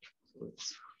C. So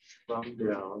let's thumb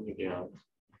down again.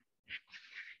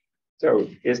 So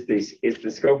is the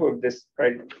scope of this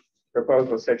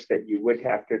proposal such that you would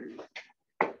have to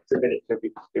submit it to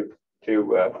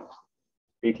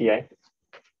BTA?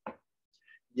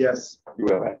 Yes. You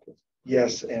will have to.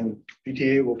 Yes, and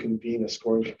BTA will convene a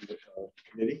scoring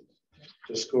committee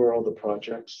to score all the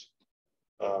projects.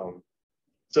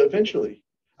 So eventually,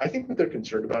 I think what they're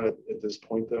concerned about at this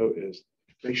point, though, is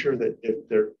make sure that if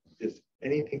there is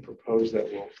anything proposed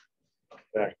that will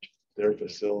affect their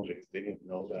facilities, they didn't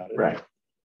know about it. Right.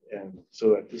 And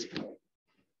so at this point,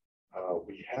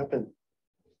 we haven't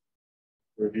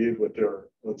reviewed with their,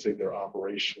 let's say, their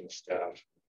operations staff,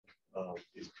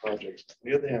 these projects.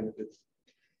 On the other hand,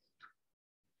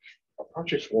 our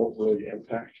projects won't really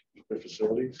impact their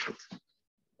facilities.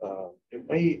 It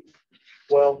may,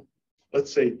 well,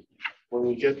 let's say when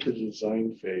we get to the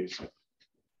design phase, the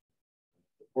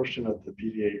portion of the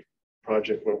PDA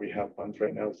project where we have funds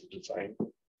right now is the design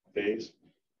phase.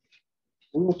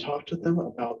 We will talk to them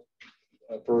about,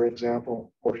 for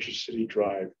example, Orchard City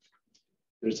Drive.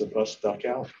 There's a bus stuck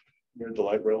out near the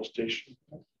light rail station.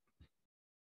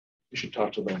 We should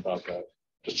talk to them about that,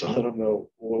 just to let them know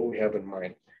what we have in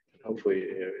mind. And hopefully,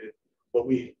 what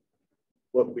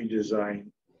we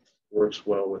design works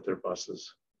well with their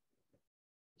buses.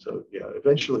 So yeah,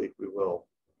 eventually we will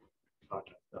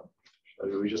contact them. I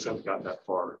mean, we just haven't gotten that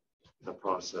far in the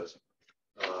process.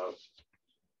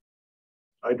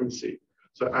 Item C.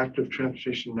 So active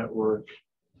transportation network.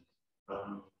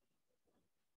 Oh,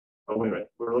 wait a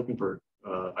minute. We're looking for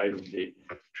item D.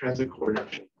 Transit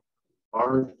coordination.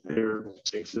 Are there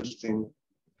existing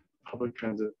public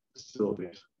transit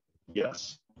facilities?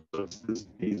 Yes. So it's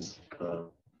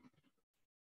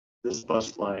this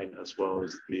bus line as well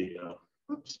as the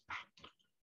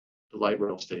light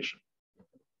rail station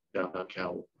downtown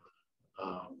Cal.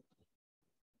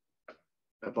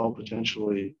 Have all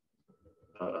potentially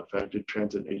affected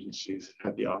transit agencies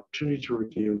had the opportunity to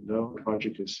review. No, the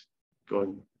project is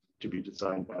going to be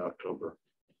designed by October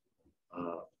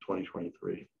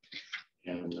 2023.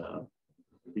 And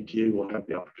BTA will have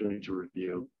the opportunity to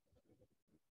review.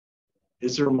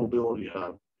 Is there a mobility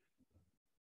hub?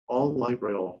 All light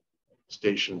rail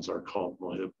stations are called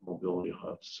mobility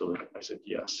hubs. So I said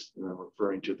yes, and I'm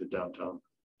referring to the downtown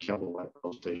Campbell light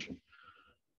rail station.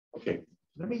 Okay,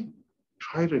 let me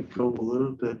try to go a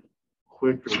little bit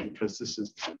quicker because this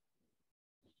is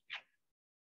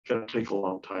gonna take a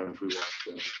long time if we want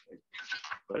to.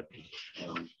 But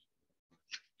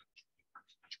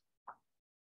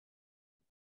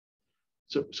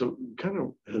so kind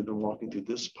of have been walking through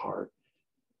this part.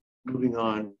 Moving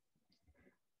on.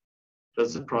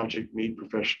 Does the project meet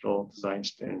professional design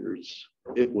standards?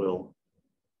 It will.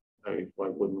 I mean, why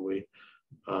wouldn't we?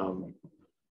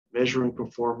 Measuring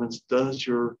performance. Does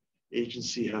your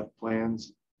agency have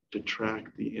plans to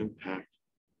track the impact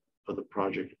of the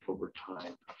project over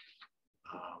time?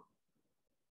 I'm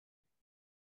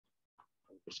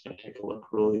just going to take a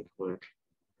look really quick.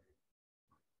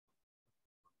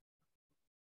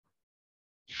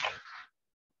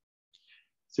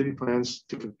 City plans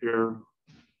to compare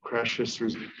crash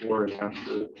histories before and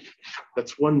after.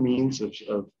 That's one means of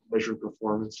measuring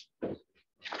performance.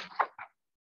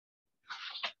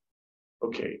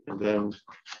 Okay, and then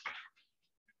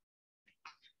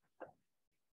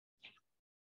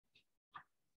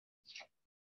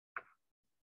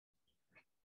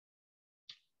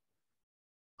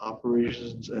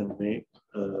operations and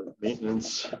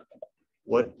maintenance.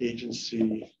 What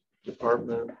agency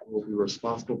department will be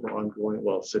responsible for ongoing,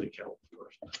 well, city council, of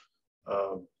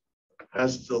course,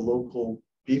 has the local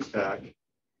BPAC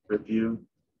review.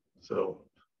 So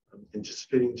I'm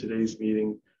anticipating today's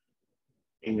meeting,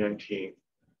 May 19th.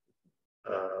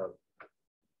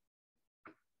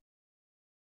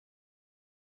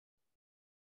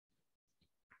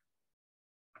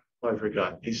 I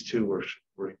forgot, these two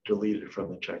were deleted from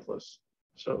the checklist.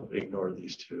 So ignore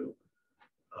these two.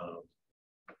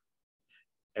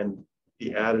 And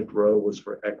the added row was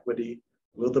for equity.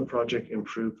 Will the project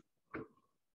improve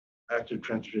active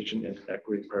transportation in an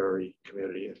equity priority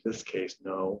community? In this case,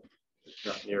 no, it's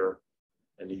not near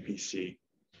an EPC.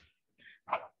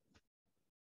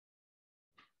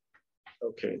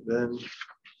 Okay, then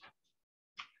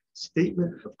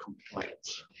statement of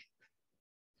compliance.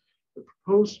 The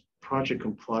proposed project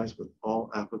complies with all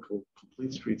applicable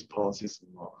complete streets policies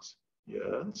and laws.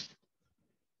 Yes.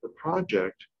 The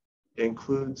project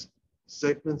includes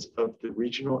segments of the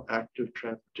regional active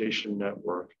transportation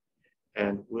network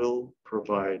and will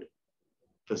provide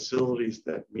facilities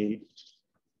that meet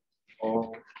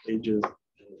all ages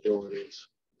and abilities.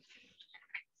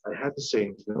 I had to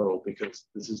say no because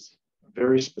this is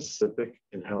very specific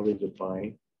in how they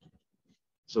define.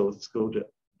 So let's go to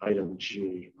item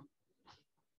G.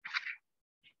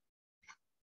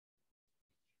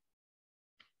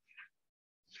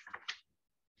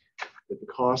 If the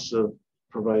costs of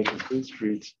providing complete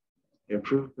streets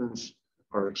improvements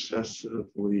are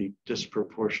excessively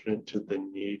disproportionate to the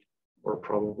need or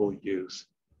probable use,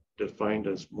 defined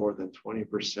as more than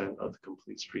 20% of the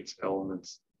complete streets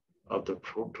elements of the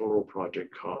total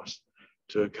project cost,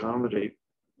 to accommodate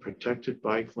protected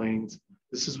bike lanes.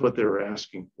 This is what they're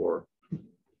asking for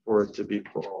it to be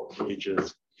for all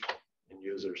ages and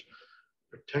users.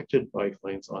 Protected bike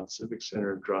lanes on Civic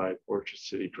Center Drive, Orchard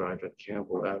City Drive at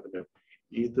Campbell Avenue.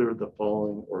 Either the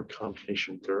following or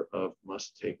combination thereof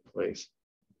must take place.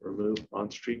 Remove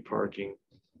on-street parking,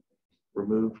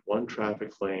 remove one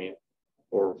traffic lane,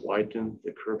 or widen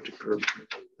the curb to curb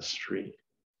in the street.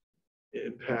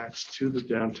 Impacts to the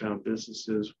downtown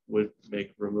businesses would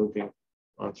make removing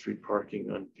on-street parking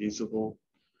unfeasible.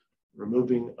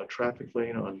 Removing a traffic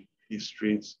lane on these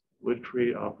streets would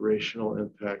create operational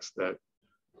impacts that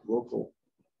local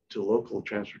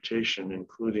transportation,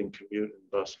 including commute and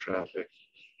bus traffic.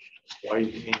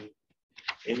 Widening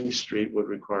any street would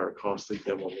require costly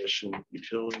demolition,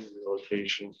 utility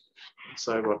relocation,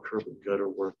 sidewalk, curb, and gutter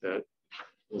work that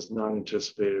was not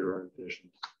anticipated or envisioned.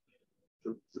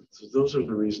 So those are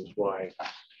the reasons why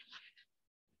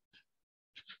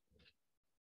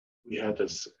we had to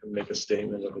make a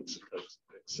statement of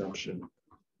exemption.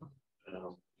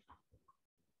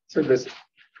 So this,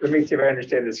 let me see if I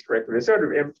understand this correctly. There's sort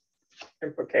of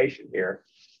implication here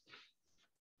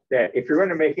that if you're going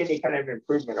to make any kind of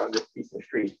improvement on this piece of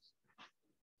street,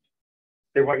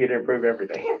 they want you to improve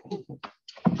everything.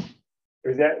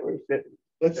 Is that?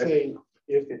 Let's say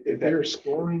if they're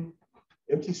scoring,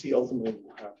 MTC ultimately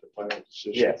will have the final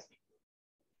decision. Yes.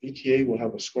 BTA will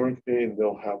have a scoring committee and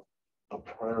they'll have a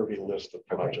priority list of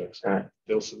projects. Okay.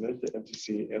 They'll submit to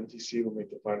MTC. MTC will make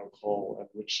the final call on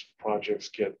which projects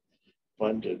get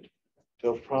funded.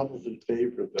 They'll probably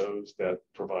favor those that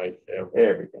provide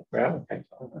everything. Well, okay.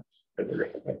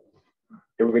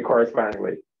 It will be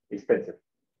correspondingly expensive.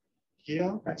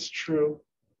 Yeah, that's true.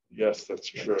 Yes, that's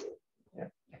true. Yeah.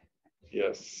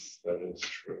 Yes, that is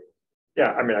true.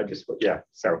 Yeah, I mean, yeah.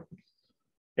 So,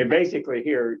 and basically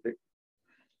here,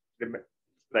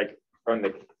 like on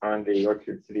the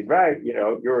Orchard City Drive, you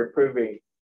know, you're improving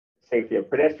safety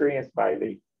of pedestrians by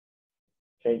the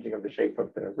changing of the shape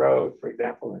of the road, for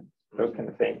example, and those kind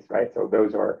of things, right? So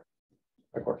those are,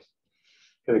 of course,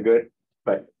 to the good,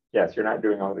 but yes, you're not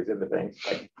doing all these other things.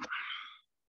 Like,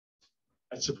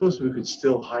 I suppose we could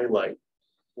still highlight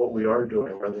what we are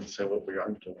doing rather than say what we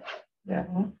aren't doing. yeah.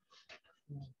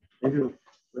 Maybe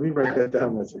let me write that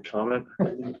down as a comment.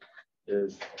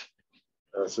 Is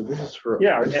so this is for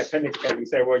yeah. In that appendix, you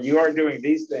say, well, you are doing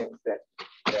these things that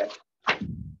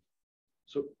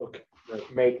so okay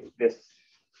right. make this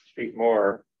street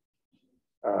more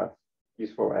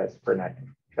useful as per night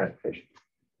transportation.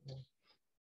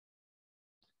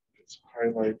 Let's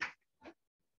highlight.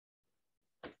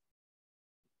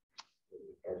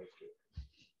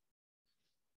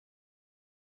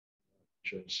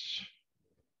 Just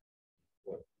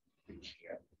what we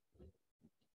can.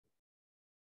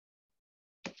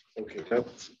 Okay,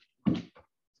 that's good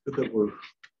that we're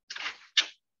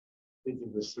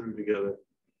thinking this through together.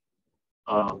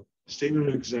 Statement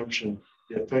of exemption: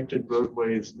 the affected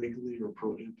roadway is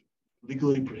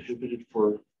legally prohibited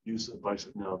for use of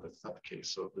bicycle. No, that's not the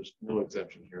case. So there's no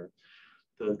exemption here.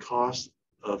 the cost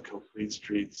of complete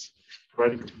streets,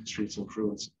 providing complete streets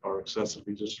improvements are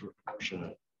excessively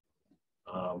disproportionate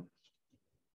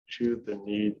to the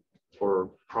need for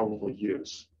probable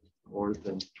use, more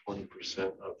than 20% of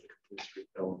the complete street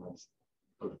elements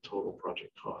of the total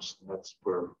project cost. And that's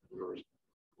where we were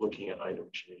looking at item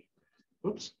G.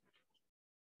 Whoops.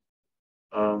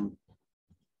 Oh,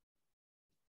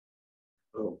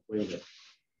 wait a minute.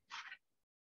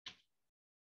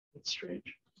 That's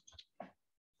strange.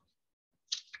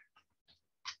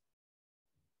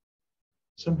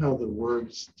 Somehow the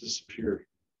words disappeared.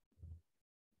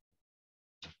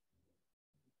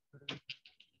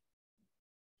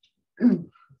 Is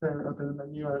there other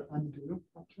menu or undo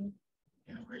option?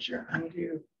 Yeah, where's your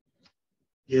undo?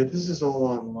 Yeah, this is all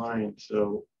online,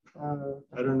 so Uh,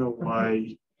 I don't know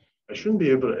why I shouldn't be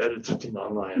able to edit something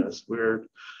online. That's weird.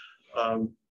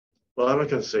 Well, I'm not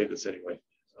going to say this anyway.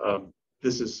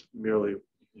 This is merely,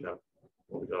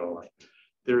 what we got online.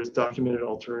 There is documented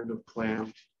alternative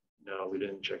plan. No, we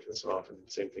didn't check this off. And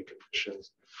the same thing,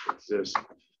 conditions exist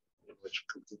in which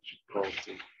contingency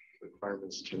policy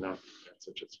requirements cannot be met,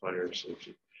 such as fire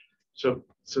safety. So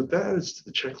that is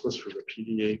the checklist for the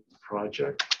PDA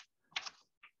project.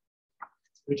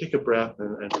 Let me take a breath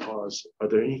and pause. Are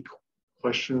there any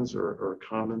questions or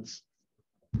comments?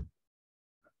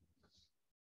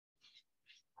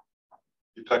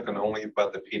 You're talking only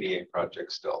about the PDA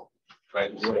project still,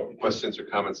 right? So Right. questions or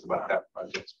comments about that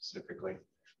project specifically?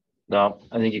 No,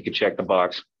 I think you could check the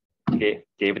box. Gave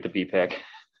it to BPAC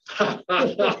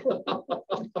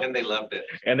And they loved it.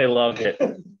 and they loved it.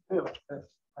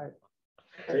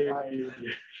 Hey,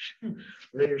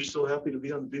 Ray, you're still happy to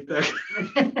be on the BPAC?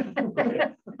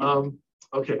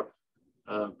 Okay.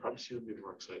 Probably see it'll be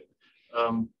more exciting.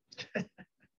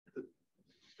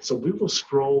 So we will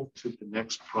scroll to the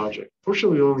next project.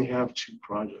 Fortunately, we only have 2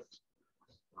 projects.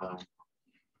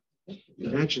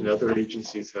 Imagine other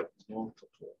agencies have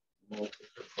multiple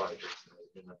projects that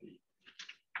are going to be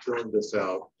filling this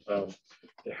out.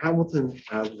 The Hamilton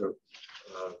Avenue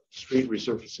street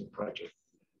resurfacing project.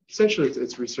 Essentially,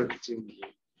 it's resurfacing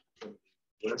from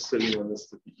the west city limits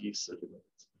to the east city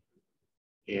limits.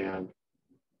 And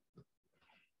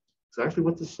exactly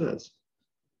what this says.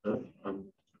 I'm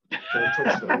gonna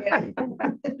touch that.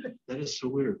 That is so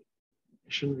weird. I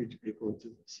shouldn't be able to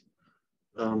do this.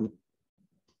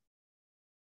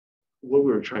 What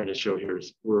we were trying to show here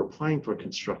is we're applying for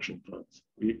construction funds.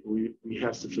 We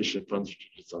have sufficient funds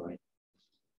to design.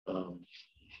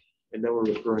 And then we're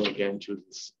referring again to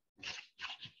this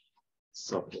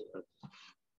supplement.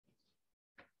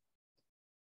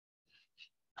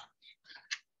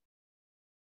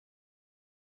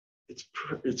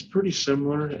 It's pretty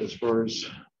similar as far as,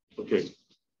 okay,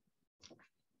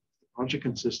 project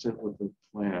consistent with the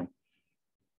plan.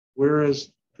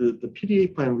 Whereas the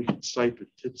PDA plan, we could cite the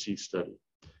TIPSI study.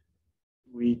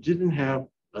 We didn't have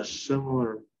a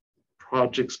similar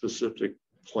project specific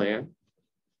plan.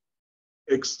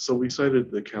 So we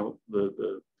cited the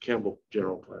Campbell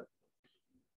general plan.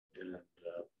 And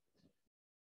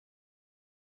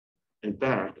in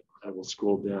fact, I will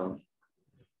scroll down.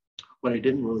 What I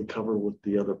didn't really cover with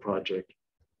the other project,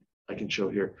 I can show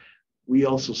here. We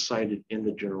also cited in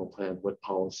the general plan what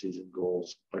policies and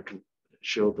goals are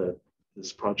show that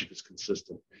this project is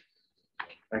consistent.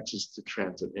 Access to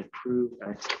transit, improve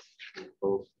access to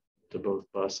both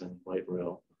bus and light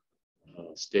rail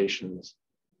stations,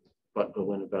 but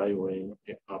when evaluating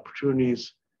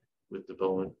opportunities with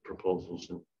development proposals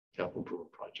and capital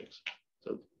improvement projects.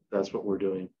 So that's what we're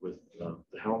doing with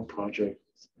the Helm project.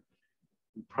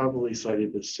 We probably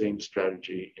cited the same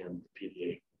strategy in the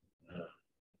PDA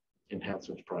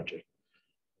enhancements project.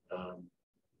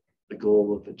 The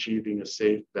goal of achieving a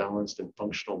safe, balanced, and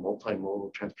functional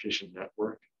multimodal transportation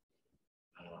network.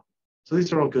 So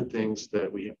these are all good things that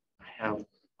we have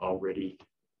already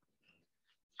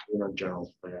in our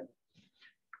general plan.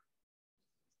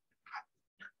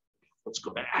 Let's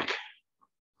go back.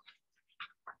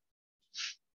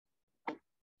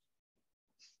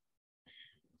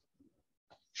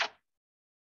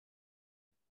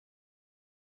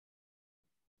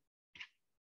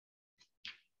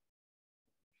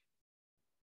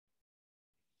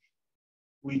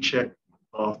 We check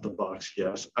off the box,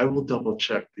 yes. I will double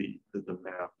check the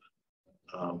map.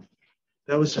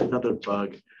 That was another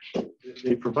bug.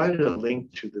 They provided a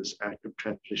link to this active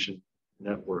transportation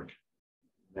network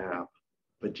map,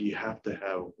 but you have to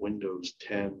have Windows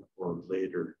 10 or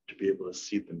later to be able to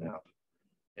see the map.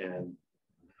 And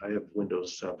I have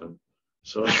Windows 7,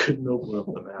 so I couldn't open up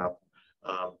the map,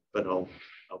 but I'll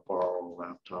borrow a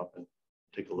laptop and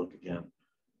take a look again.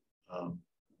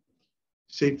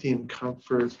 Safety and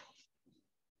comfort.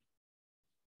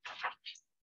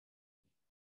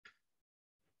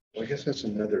 Well, I guess that's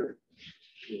another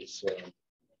is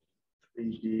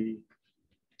 3D.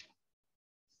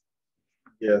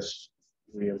 Yes,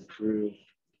 we improve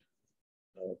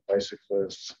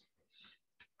bicyclists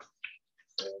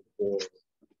and or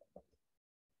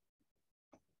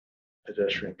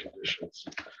pedestrian conditions.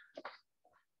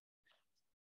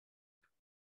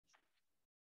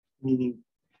 Meaning,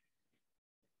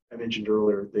 I mentioned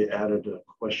earlier, they added a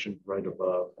question right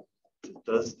above.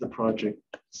 Does the project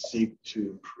seek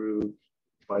to improve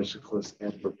bicyclist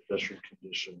and or pedestrian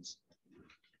conditions?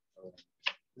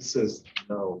 It says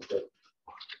no, but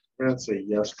we're going to say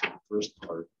yes to the first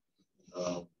part.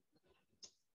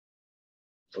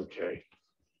 Okay.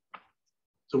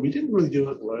 So we didn't really do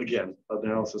it, well, again,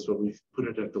 analysis, but we put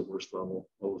it at the worst level.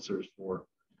 Well, there's more.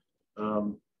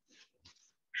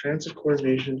 Transit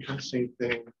coordination, kind of same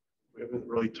thing. We haven't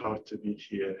really talked to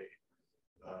BTA,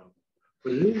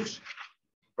 but it is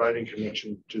providing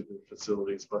connection to the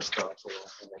facilities, bus stops, along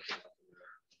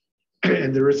there.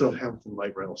 And there is a Hampton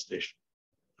Light Rail Station,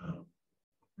 a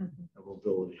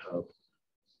mobility hub.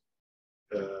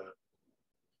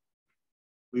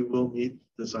 We will meet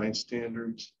design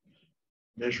standards,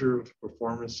 measure of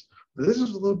performance. Now, this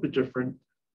is a little bit different.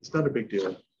 It's not a big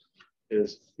deal.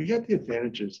 Is we get the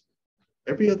advantages.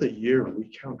 Every other year,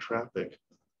 we count traffic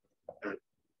at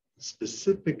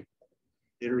specific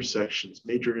intersections,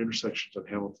 major intersections on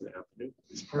Hamilton Avenue.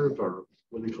 It's part of our,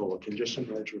 what they call a congestion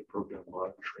management program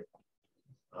monitoring.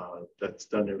 That's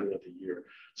done every other year.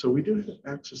 So we do have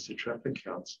access to traffic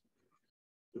counts.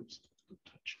 Oops,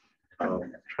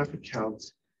 traffic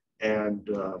counts. And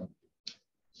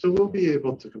so we'll be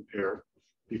able to compare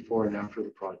before and after the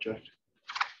project.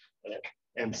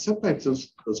 And sometimes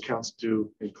those counts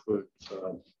do include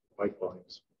bike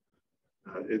volumes.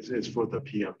 It's for the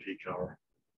PM peak hour.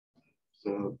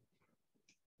 So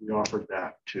we offered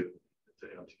that to the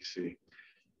LTC.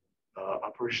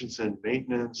 Operations and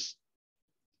maintenance.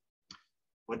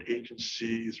 What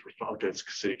agencies? Okay, it's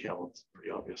city council, it's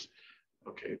pretty obvious.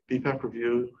 Okay, BPAC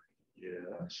review,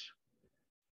 yes.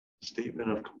 Statement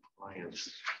of compliance.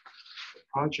 The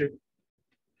project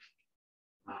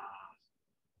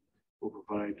will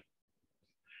provide,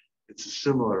 it's a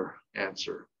similar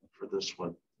answer for this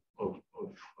one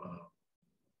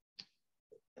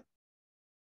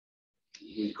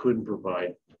we couldn't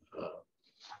provide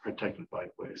protected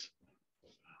bikeways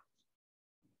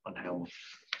on Hamilton.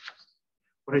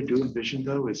 What I do envision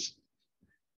though is,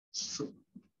 I'm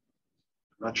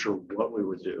not sure what we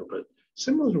would do, but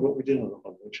similar to what we did on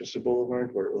Winchester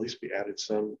Boulevard, where at least we added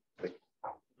some like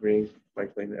green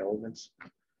bike lane elements,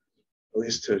 at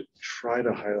least to try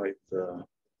to highlight the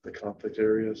conflict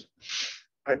areas.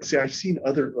 I've seen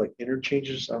other like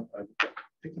interchanges. I'm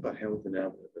thinking about Hamilton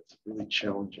Avenue. That's a really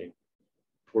challenging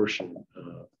portion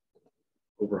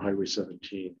over Highway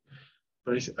 17.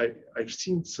 But I've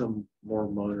seen some more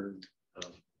modern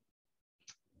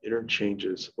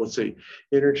interchanges. Let's say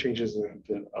interchanges that have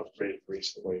been upgraded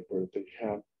recently, where they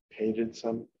have painted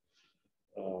some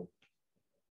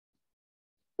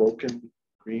broken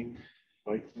green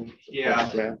bike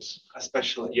ramps.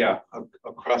 Especially,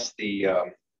 across the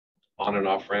on and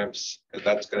off ramps.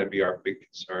 That's going to be our big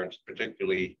concerns,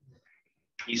 particularly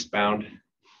eastbound.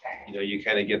 You know, you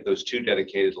kind of get those two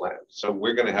dedicated lanes. So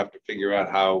we're going to have to figure out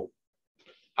how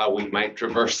we might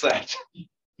traverse that.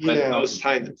 But those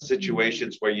kinds of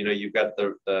situations where, you know, you've got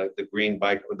the green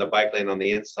bike or the bike lane on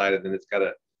the inside, and then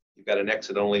you've got an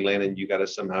exit only lane, and you got to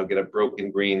somehow get a broken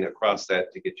green across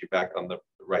that to get you back on the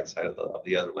right side of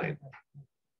the other lane.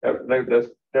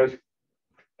 Those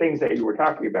things that you were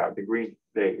talking about, the green,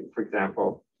 for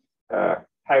example,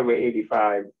 Highway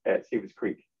 85 at Stevens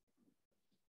Creek.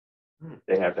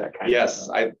 They have that kind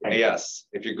of. Yes.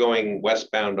 If you're going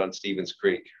westbound on Stevens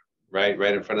Creek, right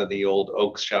in front of the old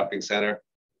Oaks Shopping Center,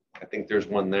 I think there's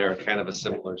one there, kind of a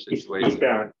similar situation.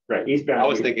 Eastbound, right? Eastbound. I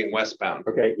was thinking westbound.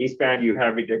 Okay, eastbound, you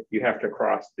have to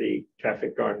cross the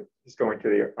traffic going to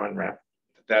the on ramp.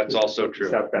 That's also true.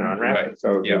 Southbound on ramp. Right.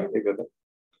 So yeah, the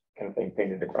kind of thing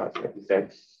painted across, like you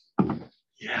said.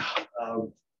 Yeah.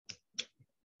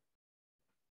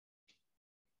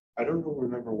 I don't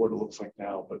remember what it looks like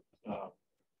now, but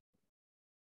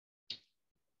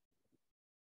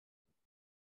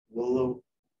Willow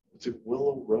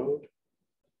Road,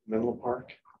 Menlo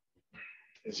Park.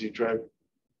 As you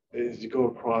go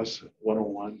across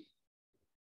 101.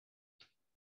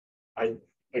 I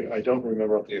don't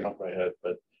remember off the top of my head,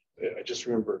 but I just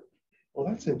remember, well,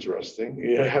 that's interesting.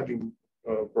 Yeah, having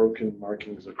broken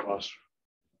markings across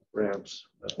ramps.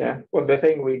 Yeah, well, the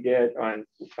thing we did on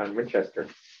Winchester.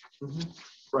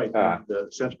 Right, the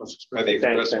Santa Monica Express. I think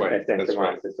this way. Santa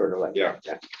Monica is sort of like yeah,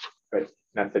 but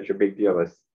not such a big deal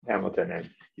as Hamilton and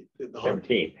The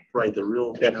 17th. Right, the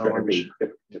real That's going to challenge, be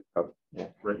difficult. Yeah.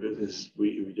 right, is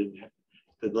we didn't have,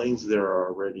 the lanes there are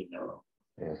already narrow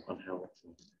Yeah. on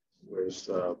Hamilton, whereas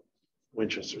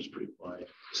Winchester's pretty wide.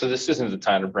 So this isn't the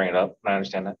time to bring it up, I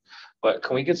understand that, but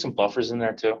can we get some buffers in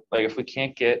there too? Like if we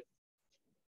can't get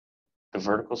the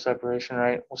vertical separation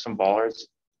right with some bollards,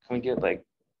 can we get like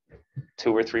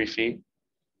 2 or 3 feet?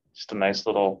 Just a nice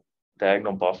little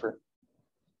diagonal buffer.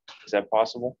 Is that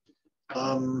possible?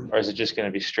 Or is it just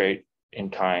gonna be straight in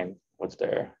kind what's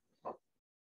there?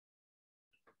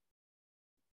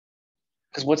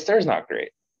 Because what's there is not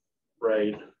great.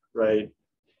 Right, right.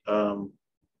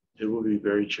 It will be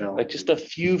very challenging. Like just a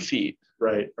few feet.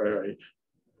 Right.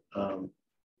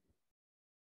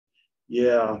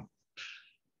 Yeah,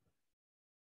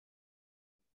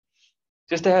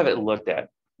 Just to have it looked at.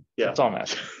 yeah. That's all I'm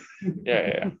asking.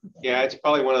 Yeah. Yeah, it's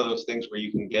probably one of those things where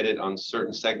you can get it on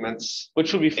certain segments,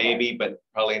 Which would be fine. maybe, but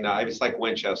probably not. It's like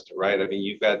Winchester, right? I mean,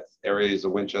 you've got areas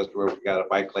of Winchester where we've got a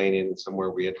bike lane in somewhere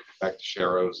we had to go back to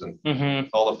Sharrows, and Mm-hmm.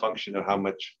 all the function of how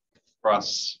much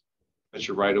cross that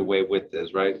your right of way width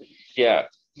is, right? Yeah,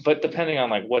 but depending on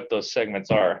like what those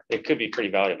segments are, it could be pretty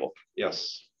valuable.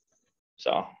 Yes,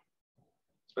 So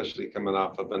especially coming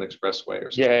off of an expressway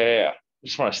or something. yeah.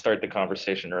 Just want to start the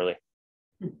conversation early.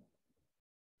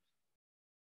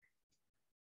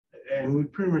 And we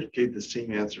pretty much gave the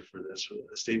same answer for this, with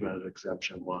a statement of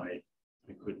exception why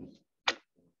we couldn't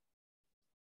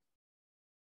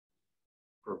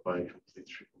provide complete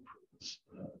street improvements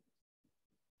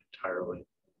entirely.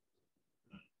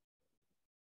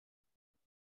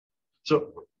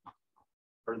 So,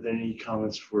 are there any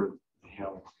comments for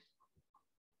him?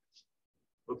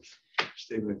 Oops,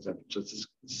 statement of exemption, just it's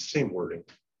the same wording.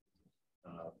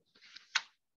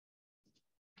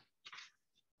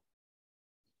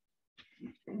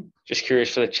 Just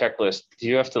curious for the checklist, do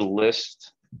you have to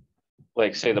list,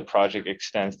 like say the project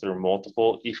extends through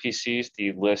multiple EPCs, do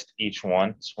you list each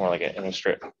one? It's more like an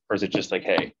illustrate, or is it just like,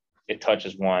 hey, it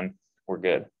touches one, we're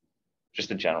good?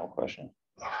 Just a general question.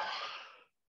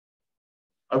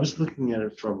 I was looking at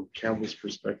it from Campbell's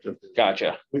perspective.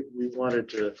 Gotcha. We wanted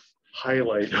to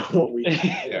highlight what we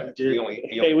Yeah, did.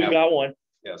 Hey, we got one.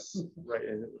 Yes, Right,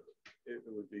 and it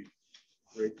would be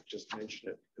great to just mention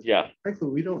it. Yeah. Frankly,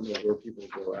 we don't know where people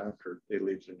go after they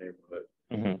leave their neighborhood.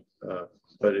 Mhm.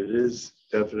 But it is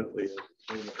definitely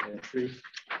a point of entry.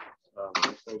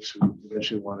 Folks who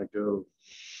eventually want to go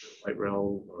to light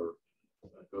rail or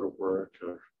go to work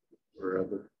or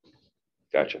wherever.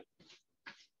 Gotcha.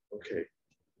 Okay.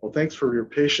 Well, thanks for your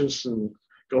patience in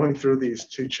going through these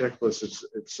 2 checklists.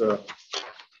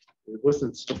 It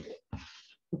wasn't simple.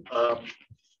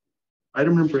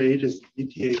 Item number 8 is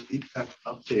ETA BPAC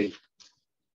update.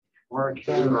 Mark,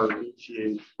 you're our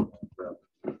ETA rep.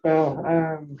 So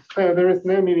there was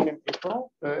no meeting in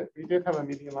April, but we did have a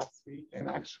meeting last week, and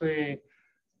actually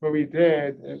what we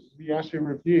did is we actually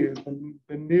reviewed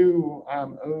the new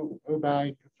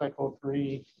OBAG cycle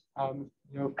 3 form,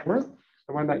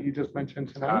 the one that you just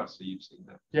mentioned tonight. so you've seen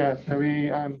that. Yeah, so we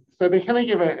so they kind of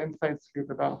give an inside scoop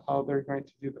about how they're going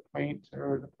to do the point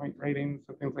or the point ratings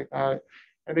and things like that.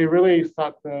 And they really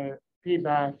sought the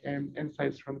feedback and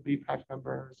insights from the BPAC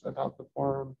members about the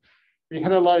form. We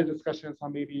had a lot of discussions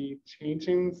on maybe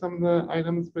changing some of the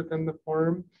items within the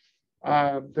form.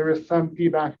 There was some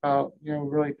feedback about,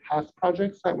 really past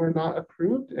projects that were not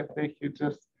approved, if they could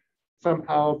just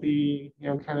somehow be,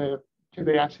 could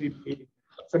they actually be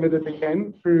submitted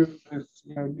again through this,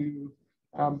 new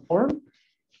form.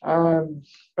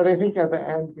 But I think at the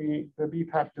end, the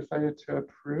BPAC decided to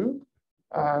approve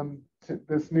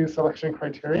this new selection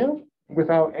criteria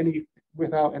without any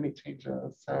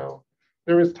changes. So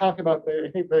there was talk about I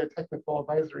think the technical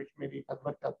advisory committee had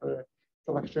looked at the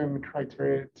selection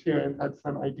criteria too and had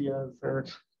some ideas or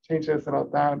changes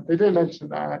about that. They did mention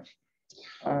that.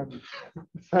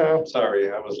 So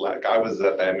Sorry, I was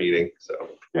at that meeting, so.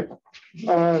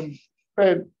 yeah.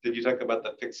 But Did you talk about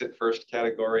the fix it first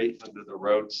category under the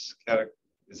roads category?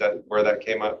 Is that where that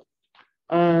came up?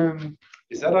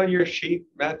 Is that on your sheet,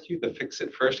 Matthew, the fix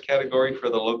it first category for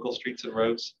the local streets and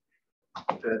roads?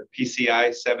 The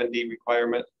PCI 70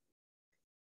 requirement?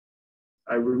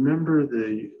 I remember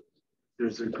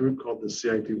there's a group called the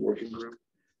CIP working group.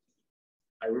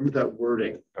 I remember that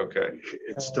wording. Okay.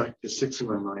 It sticks in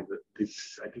my mind, but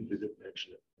I think they didn't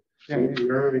mention it. So Yeah.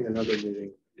 we're having another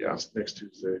meeting Yeah. next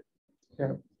Tuesday.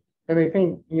 yeah, and I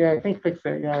think fix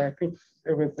it. Yeah, I think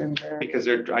it was in there. Because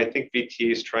I think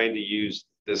VT is trying to use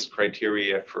this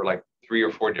criteria for like 3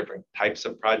 or 4 different types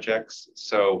of projects.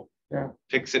 So Yeah.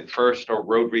 fix it first or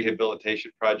road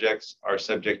rehabilitation projects are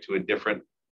subject to a different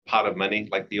pot of money,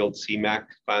 like the old CMAQ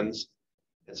funds.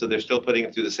 And so they're still putting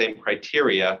it through the same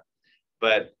criteria,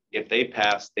 but if they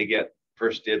pass, they get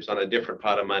first dibs on a different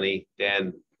pot of money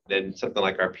than something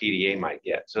like our PDA might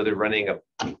get. So they're running a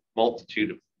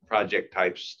multitude of project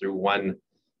types through one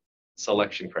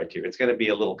selection criteria. It's going to be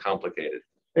a little complicated.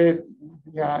 Yeah,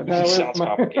 that was Sounds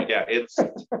complicated. Yeah, it's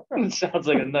It sounds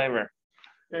like a nightmare.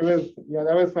 that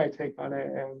was my take on it.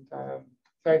 And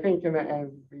so I think in the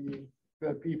end, the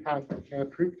BPAC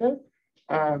approved it.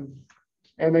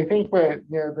 And I think what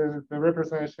the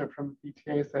representative from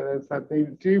BTA said is that they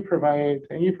do provide,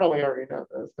 and you probably already know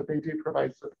this, but they do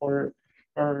provide support,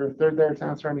 or they're there to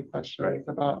answer any questions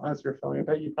about as you're filling it.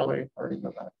 But you probably already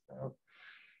know that. So.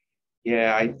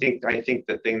 yeah, I think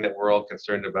the thing that we're all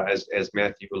concerned about, as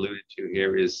Matthew alluded to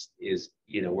here, is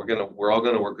we're all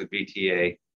gonna work with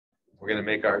BTA. We're gonna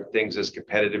make our things as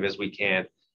competitive as we can,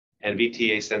 and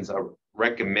BTA sends a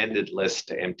recommended list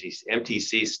to MTC.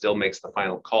 MTC still makes the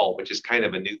final call, which is kind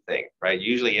of a new thing, right?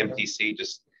 Usually MTC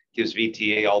just gives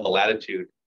VTA all the latitude,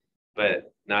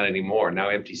 but not anymore. Now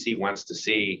MTC wants to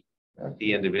see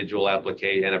the individual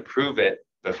applicant and approve it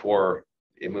before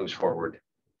it moves forward.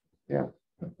 Yeah.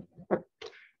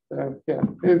 Yeah,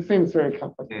 it seems very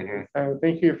complicated. So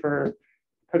thank you for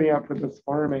putting up with this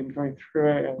form and going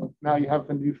through it. And now you have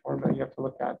the new form that you have to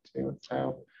look at too.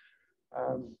 So,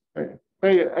 but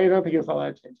I don't think it's all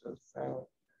that changes. So,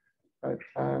 but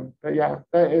yeah,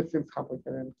 it seems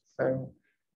complicated. So,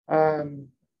 and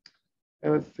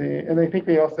let's see. And I think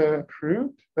we also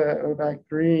approved the OVAC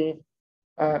 3,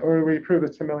 or we approved the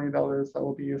 $10 million that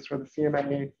will be used for the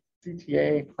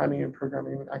CTA planning and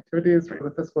programming activities for the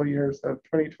fiscal years of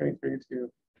 2023 to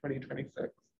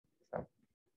 2026. So,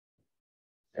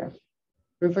 yeah,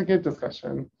 it was a good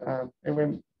discussion. It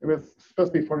was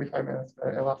supposed to be 45 minutes,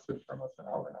 but it lasted for almost an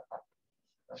hour and a half.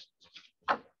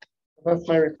 That's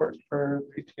my report for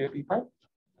PTA BPAC.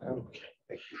 Okay,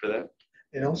 thank you for that.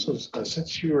 And also,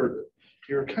 since you're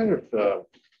kind of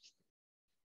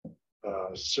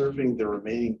serving the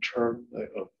remaining term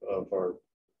of our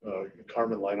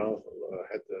Carmen Lino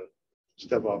had to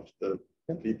step off the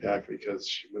BPAC because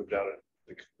she moved out of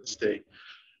the state,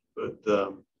 but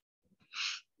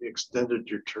we extended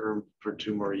your term for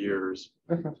 2 more years.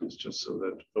 It's just so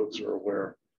that folks are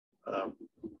aware.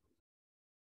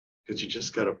 Because you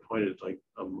just got appointed like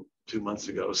 2 months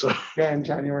ago. So yeah, in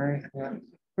January. Yeah.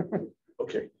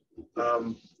 Okay.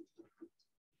 So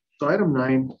item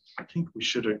 9, I think we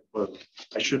should have. Well,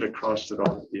 I should have crossed it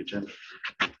off the agenda.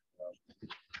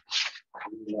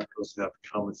 We're not supposed to have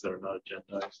comments that are not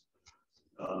agendized.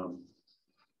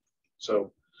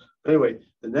 So anyway,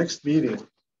 the next meeting,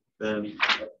 then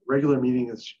regular meeting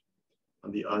is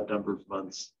on the odd number of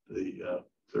months, the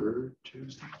third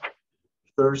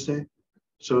Thursday.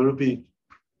 So it'll be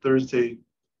Thursday,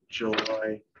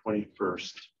 July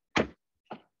 21st.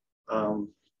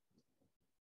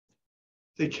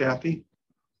 Hey, Kathy,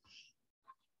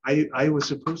 I was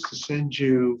supposed to send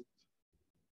you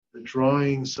the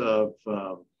drawings of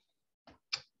the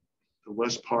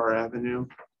West Parr Avenue,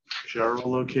 Jarrow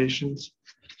locations,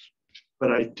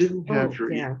 but I didn't have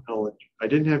your email. I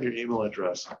didn't have your email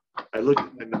address. I looked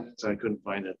at my minutes and I couldn't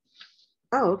find it.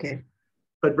 Oh, okay.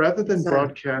 But rather than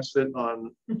broadcast it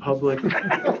on public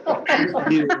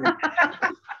meeting, what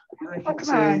I can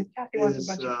say is,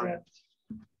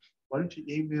 why don't you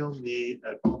email me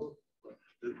at the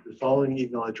following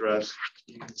email address?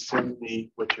 You can send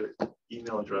me what your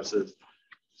email address is.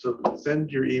 So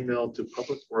send your email to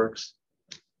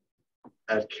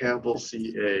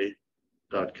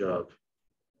publicworks@campbellca.gov.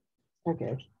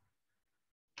 Okay.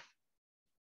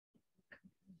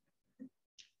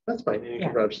 That's fine. You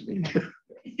can browse me.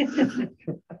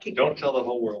 Don't tell the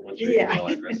whole world what your email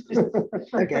address is.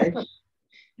 Okay.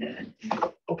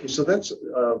 Okay, so that's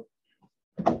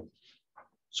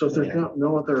so if there's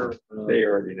no other They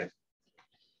already know.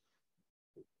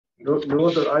 no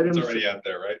other items, It's already out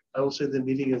there, right? I will say the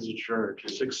meeting is adjourned to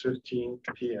 6:15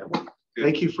 p.m.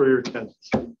 Thank you for your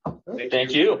attendance.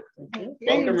 Thank you.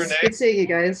 Welcome, Renee. Good seeing you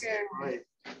guys. Right.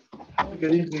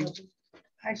 Good evening.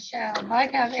 I shall. Bye,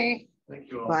 Kathy.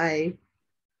 Thank you all. Bye.